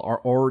Capable are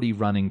already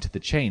running to the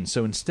chain.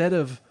 So instead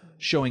of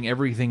showing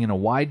everything in a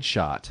wide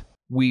shot,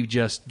 we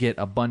just get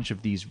a bunch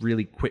of these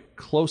really quick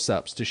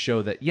close-ups to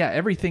show that, yeah,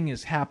 everything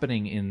is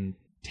happening in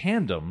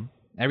tandem.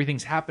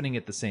 Everything's happening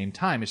at the same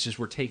time. It's just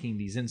we're taking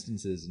these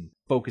instances and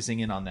focusing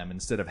in on them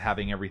instead of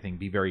having everything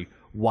be very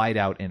wide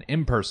out and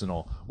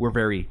impersonal. We're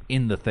very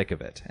in the thick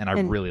of it, and I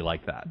really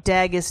like that.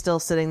 Dag is still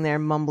sitting there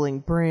mumbling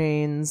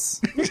brains.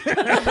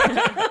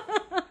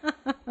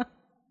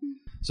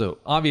 So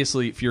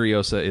obviously,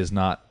 Furiosa is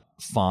not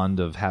fond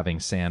of having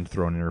sand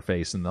thrown in her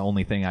face, and the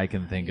only thing I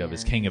can think of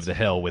is King of the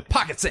Hill with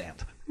pocket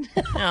sand.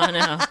 Oh,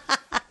 no.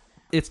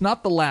 It's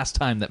not the last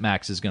time that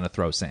Max is going to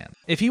throw sand.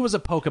 If he was a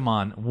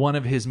Pokemon, one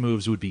of his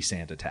moves would be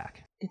Sand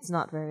Attack. It's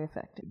not very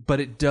effective. But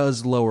it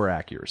does lower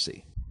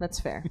accuracy. That's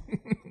fair.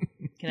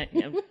 Can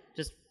I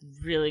just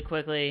really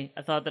quickly,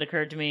 a thought that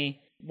occurred to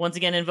me, once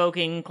again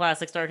invoking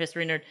classic Star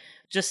History nerd,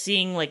 just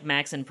seeing like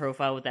Max in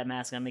profile with that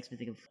mask on makes me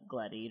think of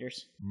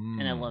Gladiators.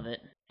 And I love it.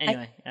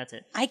 Anyway, that's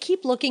it. I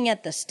keep looking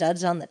at the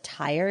studs on the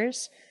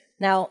tires.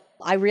 Now,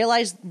 I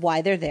realize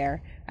why they're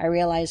there. I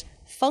realize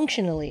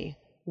functionally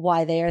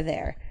why they are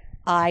there.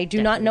 I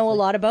do not know a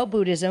lot about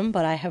Buddhism,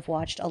 but I have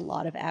watched a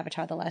lot of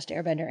Avatar: The Last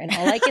Airbender, and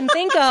all I can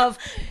think of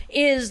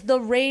is the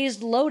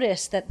raised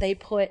lotus that they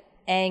put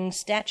Aang's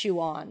statue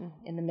on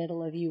in the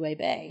middle of Yue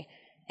Bay.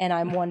 And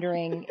I'm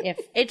wondering if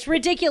it's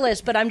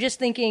ridiculous, but I'm just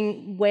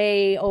thinking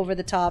way over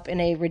the top in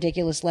a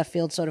ridiculous left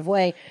field sort of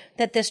way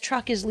that this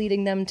truck is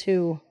leading them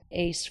to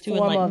a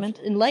form of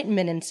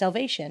enlightenment and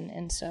salvation.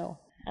 And so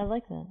I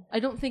like that. I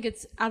don't think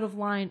it's out of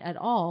line at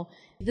all.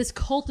 This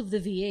cult of the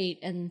V8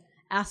 and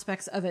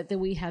aspects of it that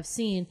we have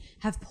seen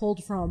have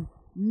pulled from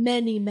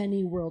many,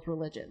 many world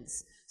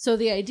religions. So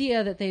the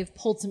idea that they've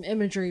pulled some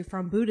imagery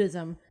from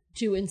Buddhism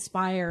to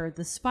inspire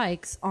the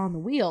spikes on the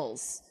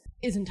wheels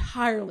is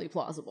entirely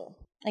plausible.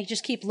 I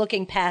just keep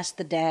looking past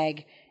the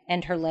Dag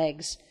and her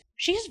legs.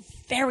 She has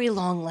very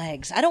long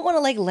legs. I don't want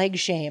to leg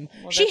shame.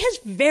 She has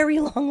very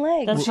long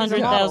legs. That's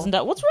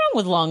 $100,000. What's wrong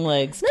with long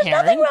legs, There's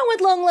Karen? nothing wrong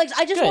with long legs.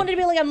 I just Good. wanted to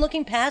be like, I'm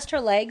looking past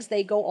her legs.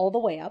 They go all the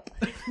way up.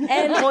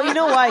 And Well, you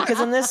know why? Because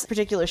in this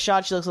particular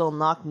shot, she looks a little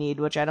knock-kneed,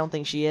 which I don't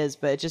think she is,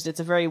 but it's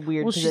a very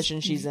weird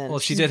position she's in. Well,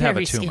 she did have a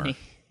Very tumor. skinny.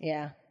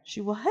 yeah.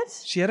 She what?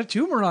 She had a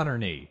tumor on her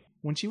knee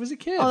when she was a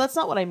kid. Oh, that's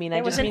not what I mean. I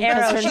It was just an mean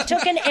 'cause arrow. her- She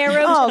took an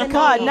arrow to Oh the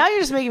God! knee. Now you're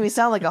just making me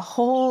sound like a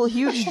whole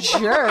huge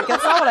jerk.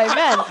 That's not what I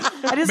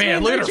meant. I just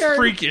Man, mean look at her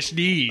freakish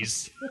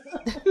knees.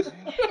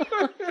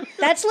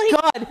 That's like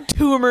God,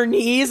 tumor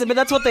knees. But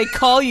that's what they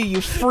call you,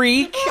 you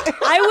freak.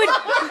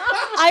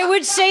 I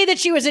would say that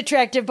she was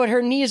attractive, but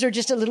her knees are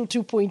just a little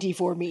too pointy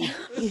for me.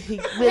 She well,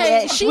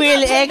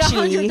 got paid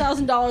actually,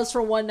 $100,000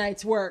 for one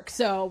night's work,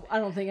 so I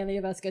don't think any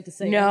of us get to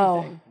say No,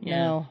 anything.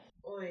 no.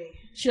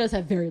 She does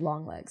have very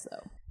long legs,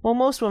 though. well,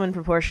 most women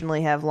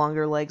proportionally have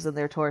longer legs than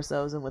their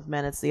torsos, and with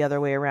men, it's the other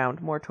way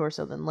around: more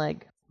torso than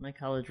leg. My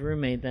college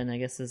roommate, then, I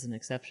guess, is an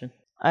exception.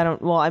 I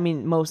don't. Well, I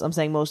mean, most. I'm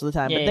saying most of the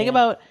time. Yeah, but think yeah.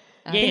 about.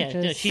 Yeah.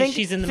 No,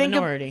 she's in the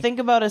minority. Think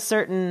about a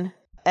certain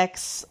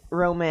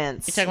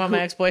ex-romance. You talking about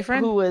my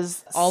ex-boyfriend? who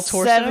was All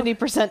torso?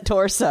 70%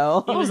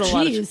 torso. It was a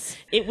lot of. Jeez.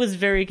 It was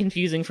very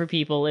confusing for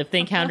people if they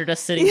encountered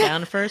us sitting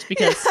down first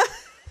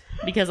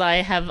because I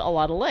have a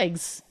lot of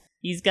legs.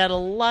 He's got a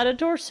lot of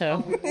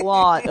torso.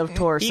 Lot of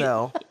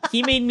torso.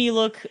 He made me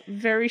look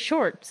very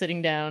short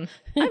sitting down.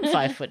 I'm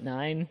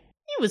 5'9".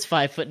 He was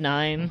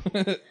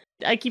 5'9".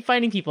 I keep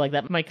finding people like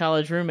that. My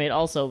college roommate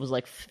also was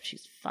like,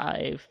 she's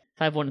 5'1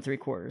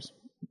 3/4",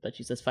 but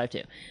she says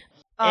 5'2".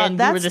 And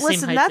we were the same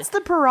height. That's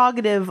the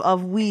prerogative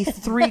of we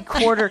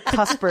 3/4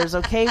 cuspers,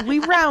 okay? We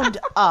round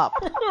up.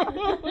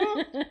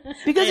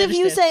 Because if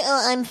you understand. say,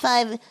 oh, I'm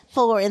 5'4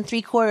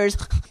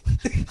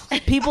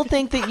 3/4", people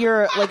think that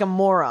you're like a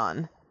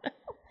moron.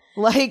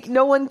 Like,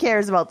 no one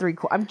cares about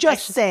 3/4. I'm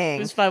just saying.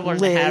 It was 5'1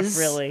 Liz. 1/2",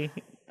 really.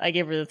 I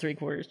gave her the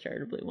 3/4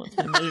 charitably once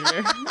I measured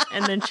her,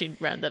 and then she'd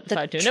round up to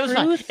 5'2". And it was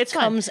fine. truth It's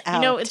fine. comes You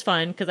know, out. it's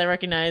fine because I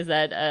recognize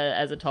that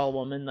as a tall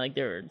woman, like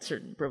there are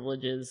certain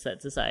privileges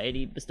that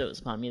society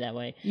bestows upon me that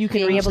way. You can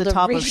Being reach able the to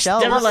top of reach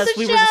shelves. Nevertheless, the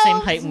we were the same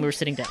shelves. height when we were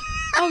sitting down.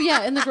 Oh,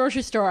 yeah, in the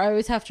grocery store, I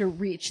always have to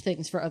reach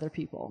things for other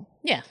people.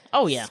 Yeah.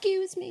 Oh yeah.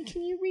 Excuse me,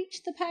 can you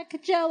reach the pack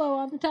of Jell-O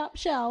on the top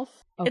shelf?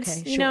 Okay,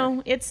 It's you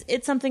know, it's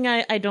something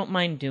I don't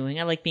mind doing.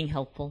 I like being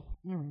helpful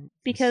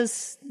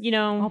because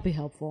I'll be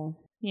helpful.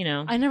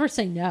 I never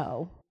say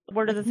no.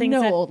 what are the things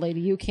No, that old lady,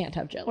 you can't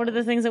have Jell-O. what are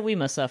the things that we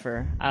must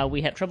suffer?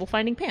 We have trouble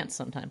finding pants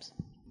sometimes.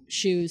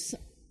 Shoes?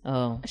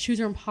 Oh, Shoes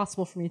are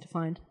impossible for me to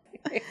find.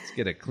 Let's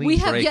get a clean We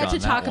have break yet on to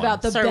that talk one.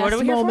 about the Sorry, what are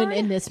best we here for moment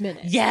again? in this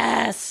minute.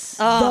 yes.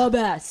 The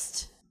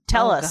best.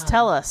 Tell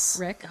us.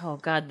 Rick? Oh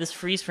god, this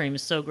freeze frame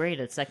is so great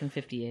at second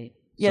 58.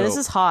 Yeah, So- this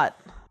is hot.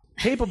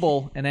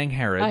 Capable and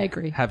Angharad I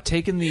agree. have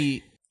taken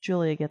the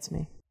Julia gets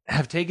me.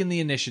 have taken the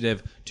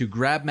initiative to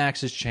grab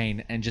Max's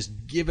chain and just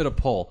give it a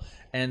pull.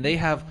 And they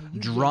have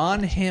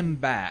drawn him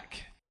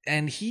back,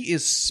 and he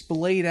is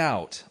splayed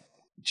out,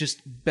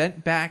 just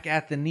bent back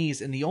at the knees.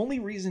 And the only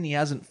reason he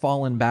hasn't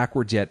fallen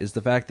backwards yet is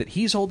the fact that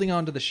he's holding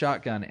onto the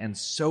shotgun, and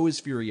so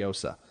is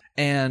Furiosa.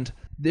 And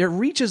there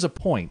reaches a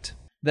point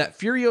that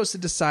Furiosa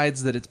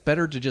decides that it's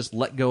better to just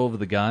let go of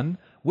the gun,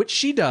 which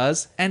she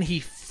does, and he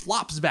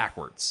flops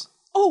backwards.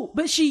 Oh,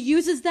 but she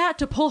uses that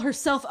to pull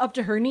herself up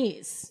to her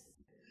knees.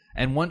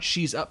 And once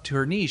she's up to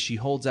her knees, she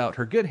holds out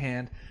her good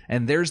hand,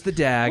 and there's the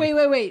dag.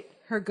 Wait.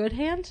 Her good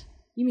hand?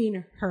 You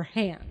mean her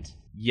hand?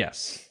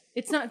 Yes.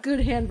 It's not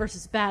good hand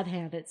versus bad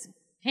hand. It's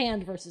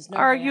hand versus no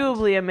hand.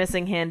 Arguably, a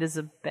missing hand is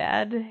a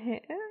bad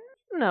hand.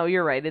 No,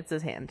 you're right. It's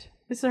his hand.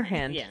 It's her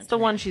hand. Yeah, it's the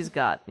one she's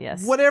got.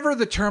 Yes. Whatever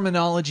the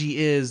terminology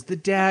is, the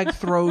dag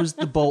throws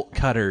the bolt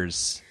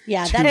cutters.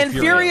 Yeah, to that- And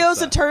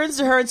Furiosa turns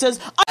to her and says,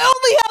 "I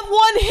only have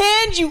one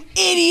hand, you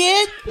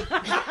idiot!"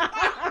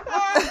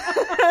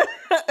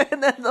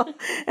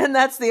 and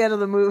that's the end of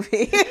the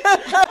movie.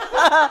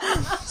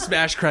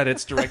 Smash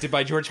credits directed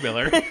by George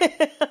Miller.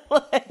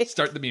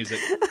 Start the music.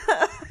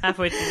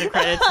 Halfway through the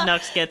credits, Nux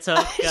gets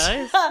up,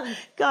 guys.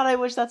 God, I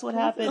wish that's what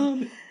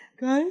happened.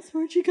 Guys,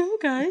 where'd you go,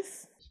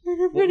 guys?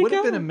 What would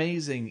have been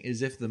amazing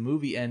is if the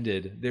movie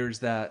ended, there's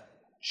that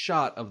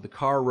shot of the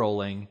car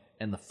rolling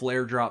and the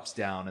flare drops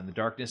down and the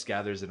darkness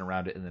gathers in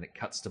around it, and then it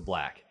cuts to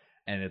black.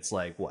 And it's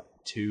like, what,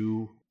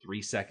 2-3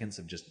 seconds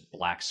of just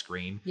black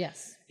screen?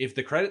 Yes. If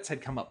the credits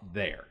had come up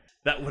there,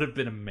 that would have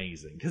been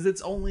amazing. Because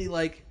it's only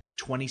like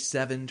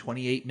 27,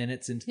 28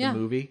 minutes into the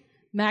movie.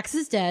 Max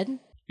is dead.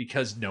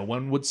 Because no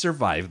one would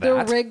survive The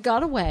that. rig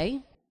got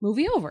away.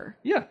 Movie over.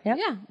 Yeah.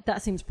 Yeah,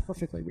 that seems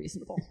perfectly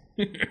reasonable.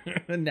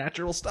 A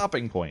natural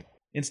stopping point.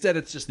 Instead,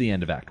 it's just the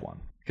end of Act 1.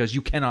 Because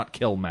you cannot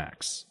kill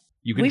Max.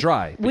 You can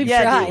try. but We've you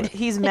can't do tried. it.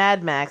 He's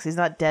Mad Max. He's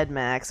not Dead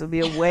Max. It would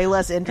be a way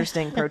less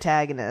interesting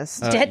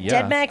protagonist. Dead, yeah.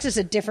 Dead Max is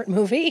a different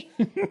movie.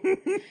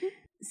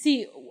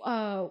 See,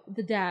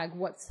 the dag,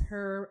 what's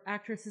her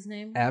actress's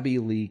name? Abby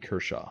Lee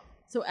Kershaw.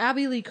 So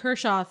Abby Lee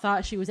Kershaw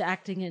thought she was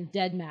acting in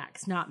Dead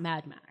Max, not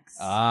Mad Max.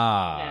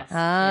 Ah.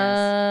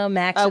 Yes.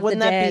 Max of Wouldn't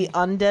the that Dead. be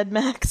Undead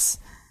Max?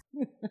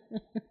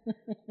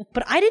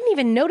 But I didn't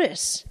even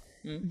notice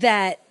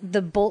that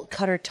the bolt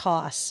cutter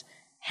toss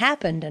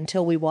happened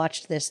until we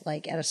watched this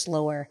like at a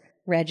slower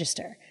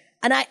register.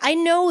 And I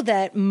know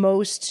that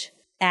most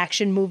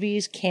action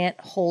movies can't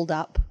hold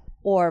up,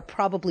 or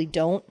probably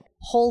don't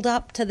hold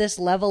up to this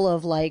level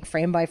of like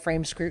frame by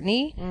frame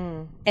scrutiny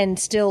and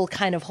still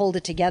kind of hold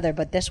it together.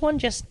 But this one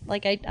just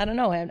like, I don't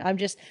know. I'm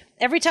just,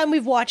 every time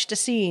we've watched a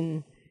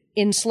scene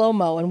in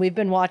slow-mo and we've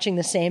been watching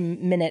the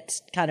same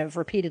minutes kind of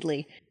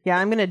repeatedly, Yeah,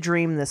 I'm gonna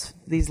dream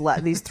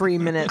these 3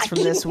 minutes from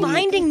I this keep week.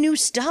 finding new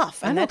stuff,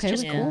 and I'm that's okay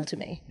just with cool that. to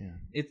me.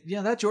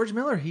 That George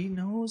Miller, he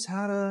knows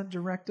how to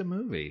direct a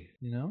movie,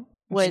 you know?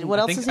 Wait, what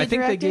else has he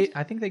directed?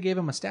 I think they gave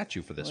him a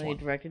statue for this Well, he one.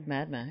 directed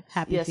Mad Max.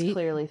 Happy Yes, Feet.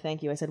 clearly.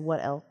 Thank you. I said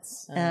what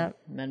else? Mad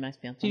Max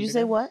Beyond Did you Thunderdome.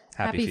 say what?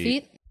 Happy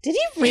Feet. Did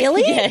he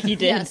really? Yeah, he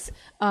did. Yes.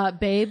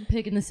 Babe,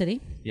 Pig in the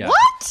City. Yeah. What?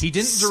 He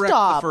didn't direct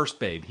Stop. the first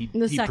Babe. He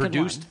The second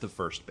produced one. the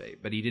first Babe,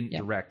 but he didn't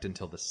direct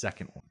until the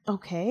second one.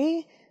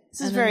 Okay, this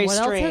is And then very what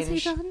strange. else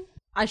has he done?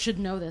 I should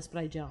know this, but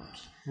I don't.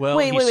 Well,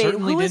 Wait, he wait.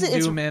 certainly Who is didn't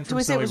it? do a Man Do from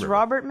we say it Snowy was River.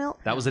 Robert Mill?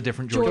 That was a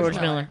different George,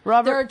 Miller.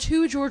 Robert. There are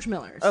two George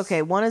Millers.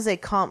 Okay, one is a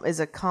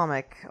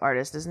comic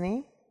artist, isn't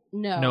he?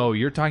 No,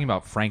 you're talking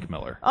about Frank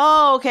Miller.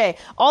 Oh, okay.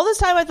 All this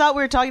time I thought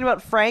we were talking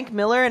about Frank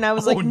Miller, and I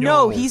was like, no.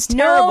 no, he's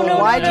terrible. no,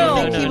 Why no, do you no.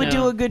 think he would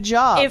do a good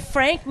job? If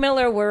Frank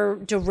Miller were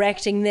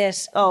directing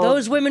this, Oh.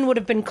 those women would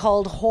have been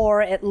called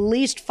whore at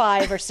least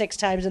 5 or 6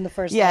 times in the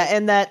first. yeah, like,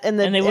 and And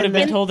they would have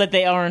been the, told that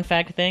they are in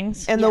fact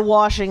things. and the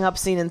washing up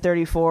scene in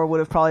 34 would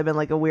have probably been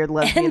like a weird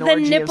lesbian and the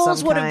orgy of nipples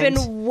some would have kind.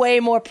 been way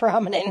more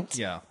prominent.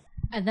 Yeah.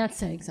 And that's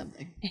saying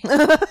something.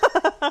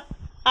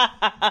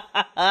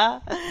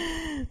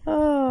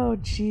 Oh,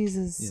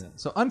 Jesus. Yeah.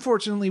 So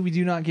unfortunately, we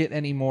do not get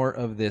any more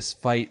of this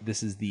fight.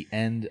 This is the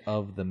end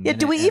of the minute. Yeah,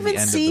 do we and even the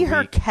end of see the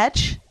her week.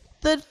 catch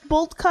the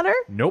bolt cutter?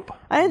 Nope.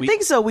 I didn't We-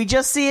 think so. We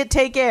just see it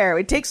take air.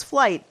 It takes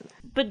flight.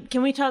 But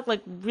can we talk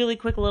like really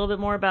quick a little bit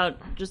more about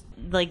just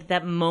like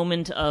that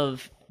moment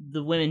of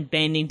the women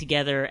banding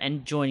together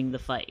and joining the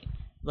fight?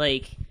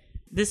 Like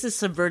this is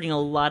subverting a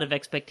lot of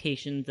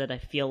expectations that I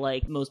feel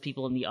like most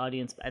people in the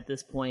audience at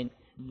this point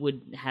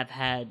would have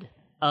had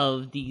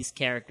of these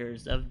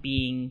characters, of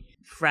being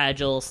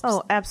fragile.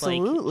 Oh,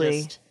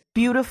 absolutely. Just,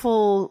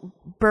 Beautiful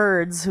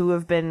birds who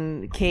have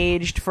been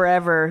caged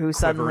forever who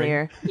suddenly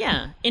are.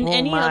 yeah. In Oh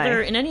any my.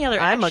 other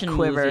I'm a action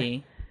quiver.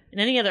 movie. In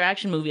any other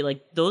action movie,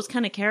 like those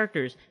kind of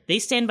characters, they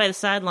stand by the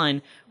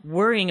sideline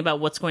worrying about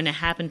what's going to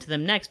happen to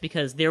them next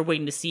because they're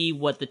waiting to see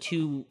what the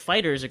two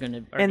fighters are going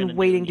to And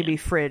waiting to be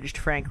fridged,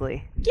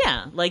 frankly.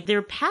 Yeah, like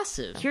they're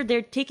passive. Here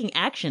they're taking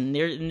action.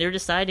 They're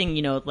deciding,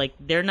 like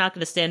they're not going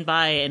to stand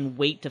by and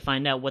wait to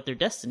find out what their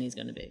destiny is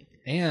going to be.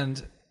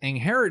 And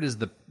Angharad is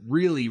the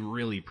really,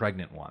 really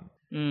pregnant one.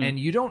 And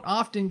you don't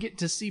often get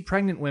to see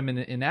pregnant women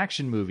in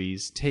action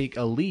movies take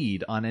a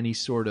lead on any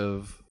sort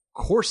of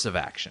course of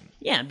action.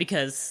 Yeah,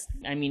 because,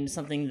 I mean,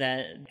 something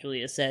that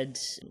Julia said,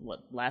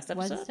 last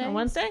episode? Wednesday? On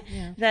Wednesday?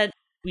 Yeah. That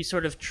we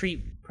sort of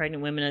treat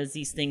pregnant women as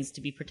these things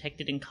to be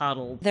protected and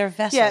coddled. They're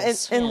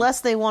vessels. Yeah,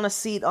 unless they want a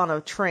seat on a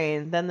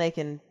train, then they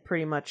can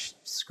pretty much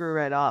screw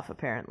right off,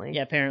 apparently.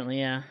 Yeah, apparently,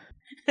 yeah.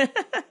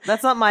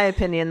 That's not my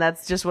opinion.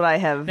 That's just what I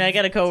have. I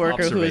got a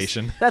coworker who's...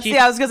 Observation. I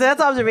was gonna say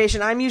that's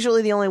observation. I'm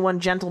usually the only one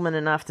gentleman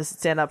enough to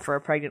stand up for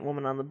a pregnant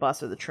woman on the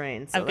bus or the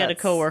train. So I've got a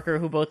coworker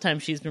who both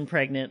times she's been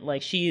pregnant,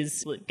 like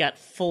she's got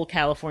full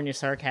California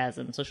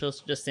sarcasm, so she'll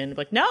just stand up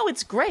like, "No,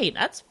 it's great.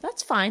 That's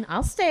fine.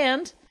 I'll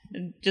stand."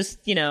 And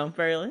just,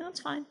 very like,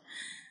 "That's fine."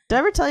 Did I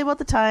ever tell you about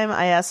the time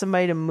I asked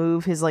somebody to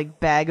move his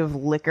bag of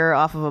liquor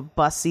off of a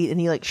bus seat and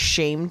he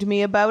shamed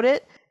me about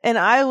it? And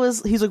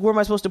he's like, "Where am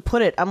I supposed to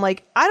put it?" I'm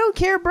like, "I don't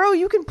care, bro.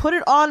 You can put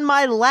it on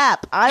my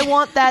lap. I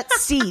want that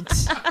seat."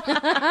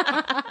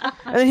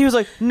 And then he was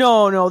like,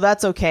 no,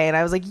 that's okay. And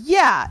I was like,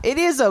 "Yeah, it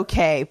is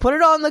okay. Put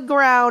it on the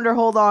ground or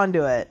hold on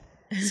to it."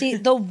 See,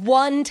 the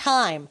one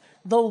time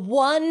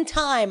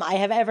I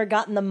have ever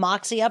gotten the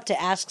moxie up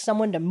to ask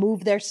someone to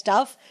move their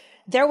stuff,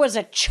 there was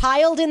a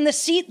child in the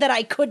seat that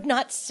I could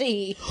not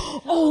see.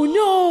 Oh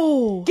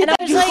no! And I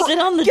was like, sit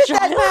on the Get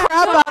child. that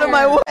crap out of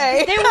my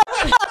way.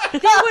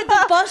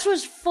 the bus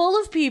was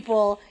full of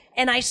people,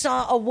 and I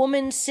saw a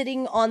woman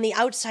sitting on the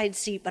outside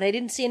seat, but I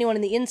didn't see anyone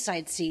in the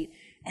inside seat.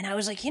 And I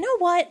was like, you know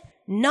what?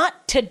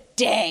 Not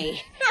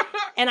today.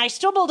 And I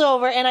stumbled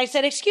over and I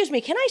said, "Excuse me,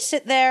 can I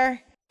sit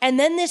there?" And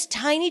then this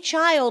tiny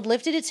child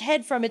lifted its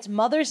head from its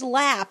mother's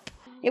lap.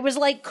 It was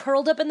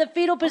curled up in the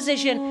fetal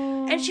position.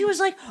 And she was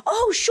like,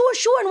 "Oh, sure,"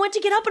 and went to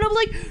get up. And I'm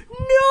like,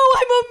 "No,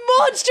 I'm a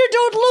monster.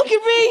 Don't look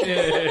at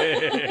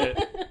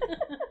me."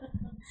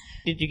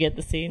 Did you get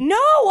the scene? No,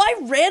 I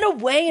ran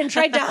away and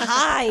tried to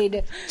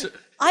hide.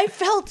 I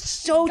felt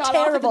so Got off at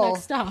the terrible.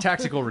 next stop.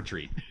 Tactical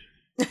retreat.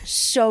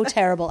 So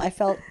terrible. I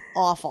felt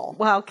awful.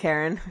 Wow,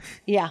 Karen.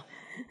 Yeah.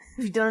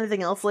 Have you done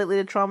anything else lately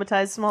to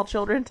traumatize small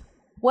children?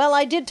 Well,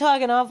 I did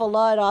talk an awful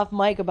lot off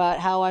mic about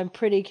how I'm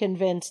pretty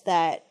convinced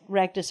that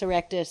Rectus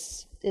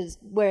Erectus is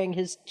wearing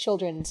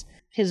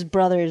his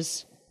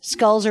brother's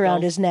skulls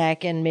around his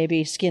neck and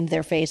maybe skinned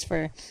their face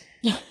for,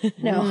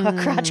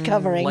 a crotch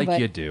covering. Like but,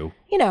 you do.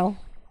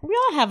 We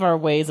all have our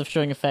ways of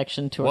showing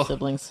affection to our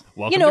siblings.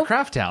 Welcome to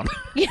Craft Town.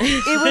 It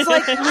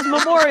was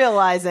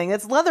memorializing.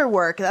 It's leather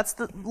work. That's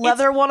the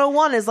Leather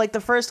 101 is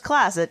the first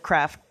class at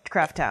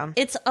Craft Town.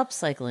 It's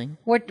upcycling.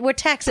 We're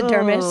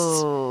taxidermists.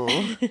 Oh.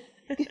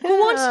 Who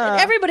wants?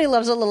 Everybody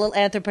loves a little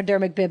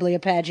anthropodermic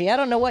bibliophagy. I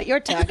don't know what you're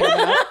talking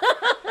about.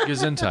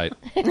 Gesundheit.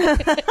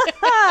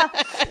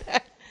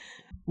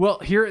 Well,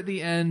 here at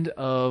the end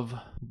of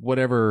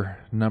whatever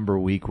number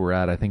week we're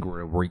at, I think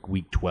we're at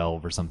week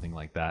 12 or something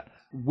like that.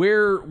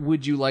 Where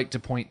would you like to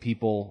point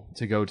people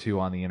to go to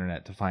on the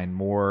internet to find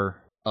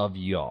more of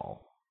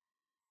y'all?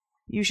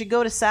 You should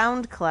go to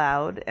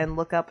SoundCloud and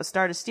look up A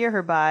Star to Steer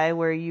Her By,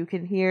 where you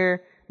can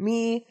hear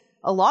me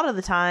a lot of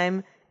the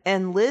time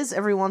and Liz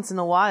every once in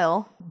a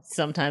while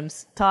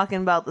Sometimes.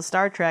 talking about the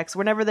Star Treks.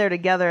 We're never there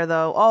together,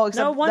 though. Oh,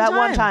 except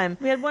one time.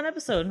 We had one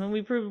episode when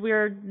we proved we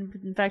are,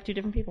 in fact, two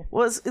different people.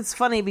 Well, it's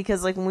funny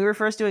because when we were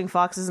first doing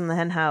Foxes in the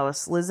Hen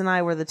House, Liz and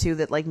I were the two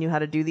that knew how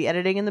to do the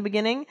editing in the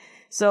beginning.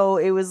 So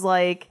it was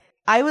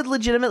I would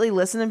legitimately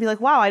listen and be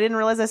like, "Wow, I didn't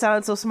realize I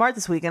sounded so smart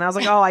this week." And I was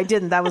like, "Oh, I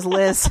didn't. That was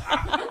Liz."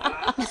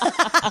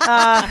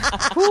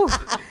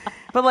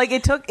 But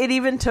it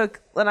even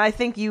took, and I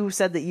think you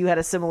said that you had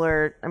a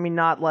similar,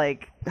 not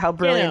how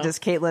brilliant is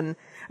Caitlin.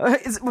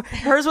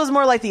 Hers was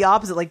more like the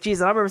opposite.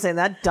 Geez, I don't remember saying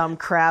that dumb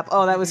crap.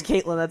 Oh, that was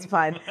Caitlin. That's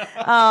fine.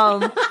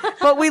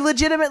 But we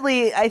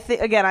legitimately, I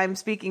think, again, I'm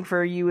speaking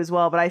for you as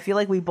well, but I feel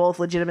like we both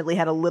legitimately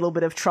had a little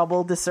bit of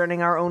trouble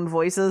discerning our own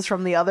voices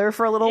from the other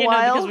for a little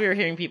while. Because we were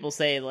hearing people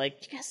say, you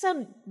guys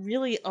sound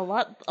really a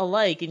lot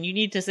alike, and you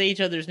need to say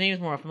each other's names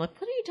more often. I'm like,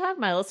 what are you talking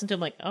about? I listen to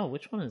them oh,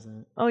 which one is it?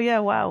 Oh, yeah,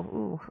 wow.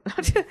 Ooh.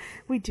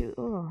 We do.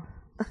 Oh.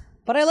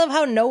 But I love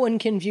how no one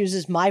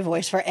confuses my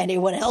voice for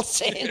anyone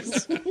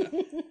else's.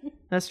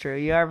 That's true.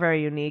 You are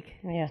very unique.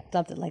 Yeah,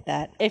 something like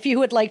that. If you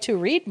would like to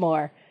read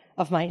more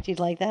of my... Did you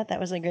like that? That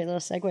was a great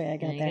little segue I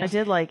got there. I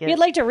did like it. If you'd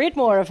like to read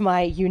more of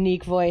my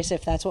unique voice,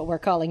 if that's what we're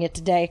calling it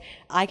today,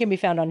 I can be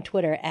found on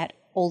Twitter at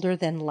Older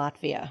Than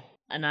Latvia.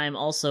 And I'm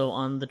also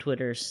on the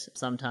Twitters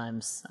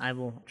sometimes. I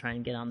will try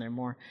and get on there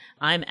more.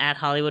 I'm at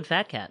Hollywood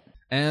Fat Cat.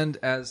 And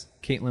as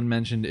Caitlin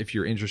mentioned, if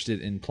you're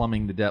interested in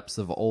plumbing the depths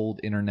of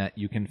old internet,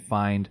 you can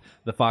find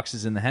the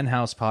Foxes in the Hen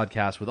House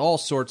podcast with all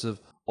sorts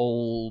of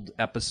old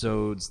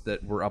episodes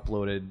that were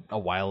uploaded a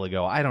while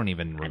ago. I don't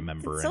even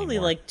remember It's anymore.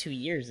 only 2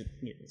 years.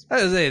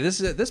 I was gonna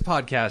say, this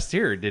podcast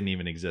here didn't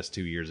even exist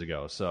 2 years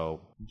ago, so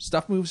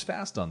stuff moves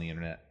fast on the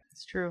internet.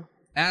 It's true.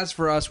 As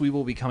for us, we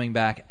will be coming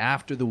back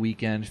after the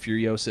weekend.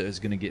 Furiosa is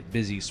going to get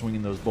busy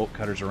swinging those bolt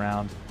cutters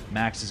around.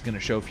 Max is going to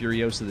show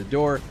Furiosa the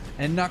door,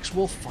 and Nux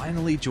will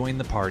finally join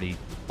the party,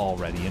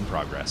 already in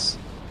progress.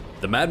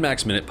 The Mad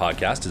Max Minute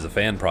podcast is a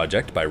fan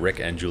project by Rick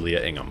and Julia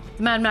Ingham.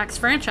 The Mad Max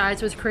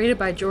franchise was created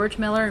by George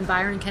Miller and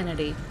Byron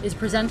Kennedy, is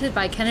presented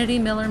by Kennedy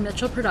Miller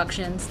Mitchell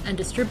Productions, and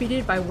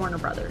distributed by Warner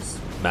Brothers.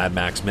 Mad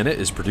Max Minute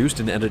is produced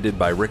and edited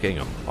by Rick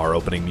Ingham. Our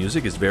opening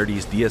music is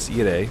Verdi's Dies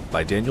Irae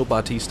by Daniel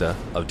Bautista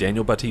of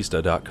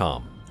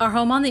danielbautista.com. Our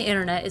home on the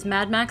internet is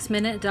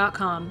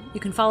madmaxminute.com.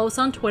 You can follow us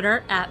on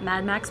Twitter at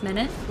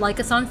madmaxminute, like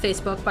us on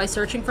Facebook by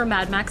searching for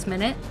Mad Max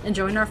Minute, and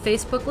join our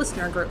Facebook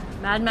listener group,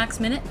 Mad Max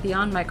Minute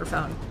Beyond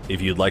Microphone.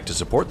 If you'd like to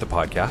support the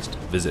podcast,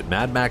 visit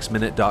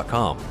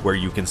madmaxminute.com, where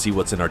you can see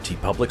what's in our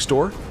TeePublic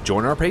store,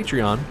 join our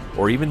Patreon,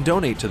 or even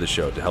donate to the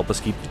show to help us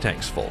keep the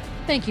tanks full.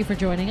 Thank you for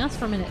joining us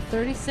for minute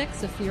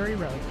 36 of Fury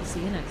Road. We'll see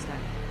you next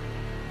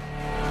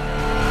time.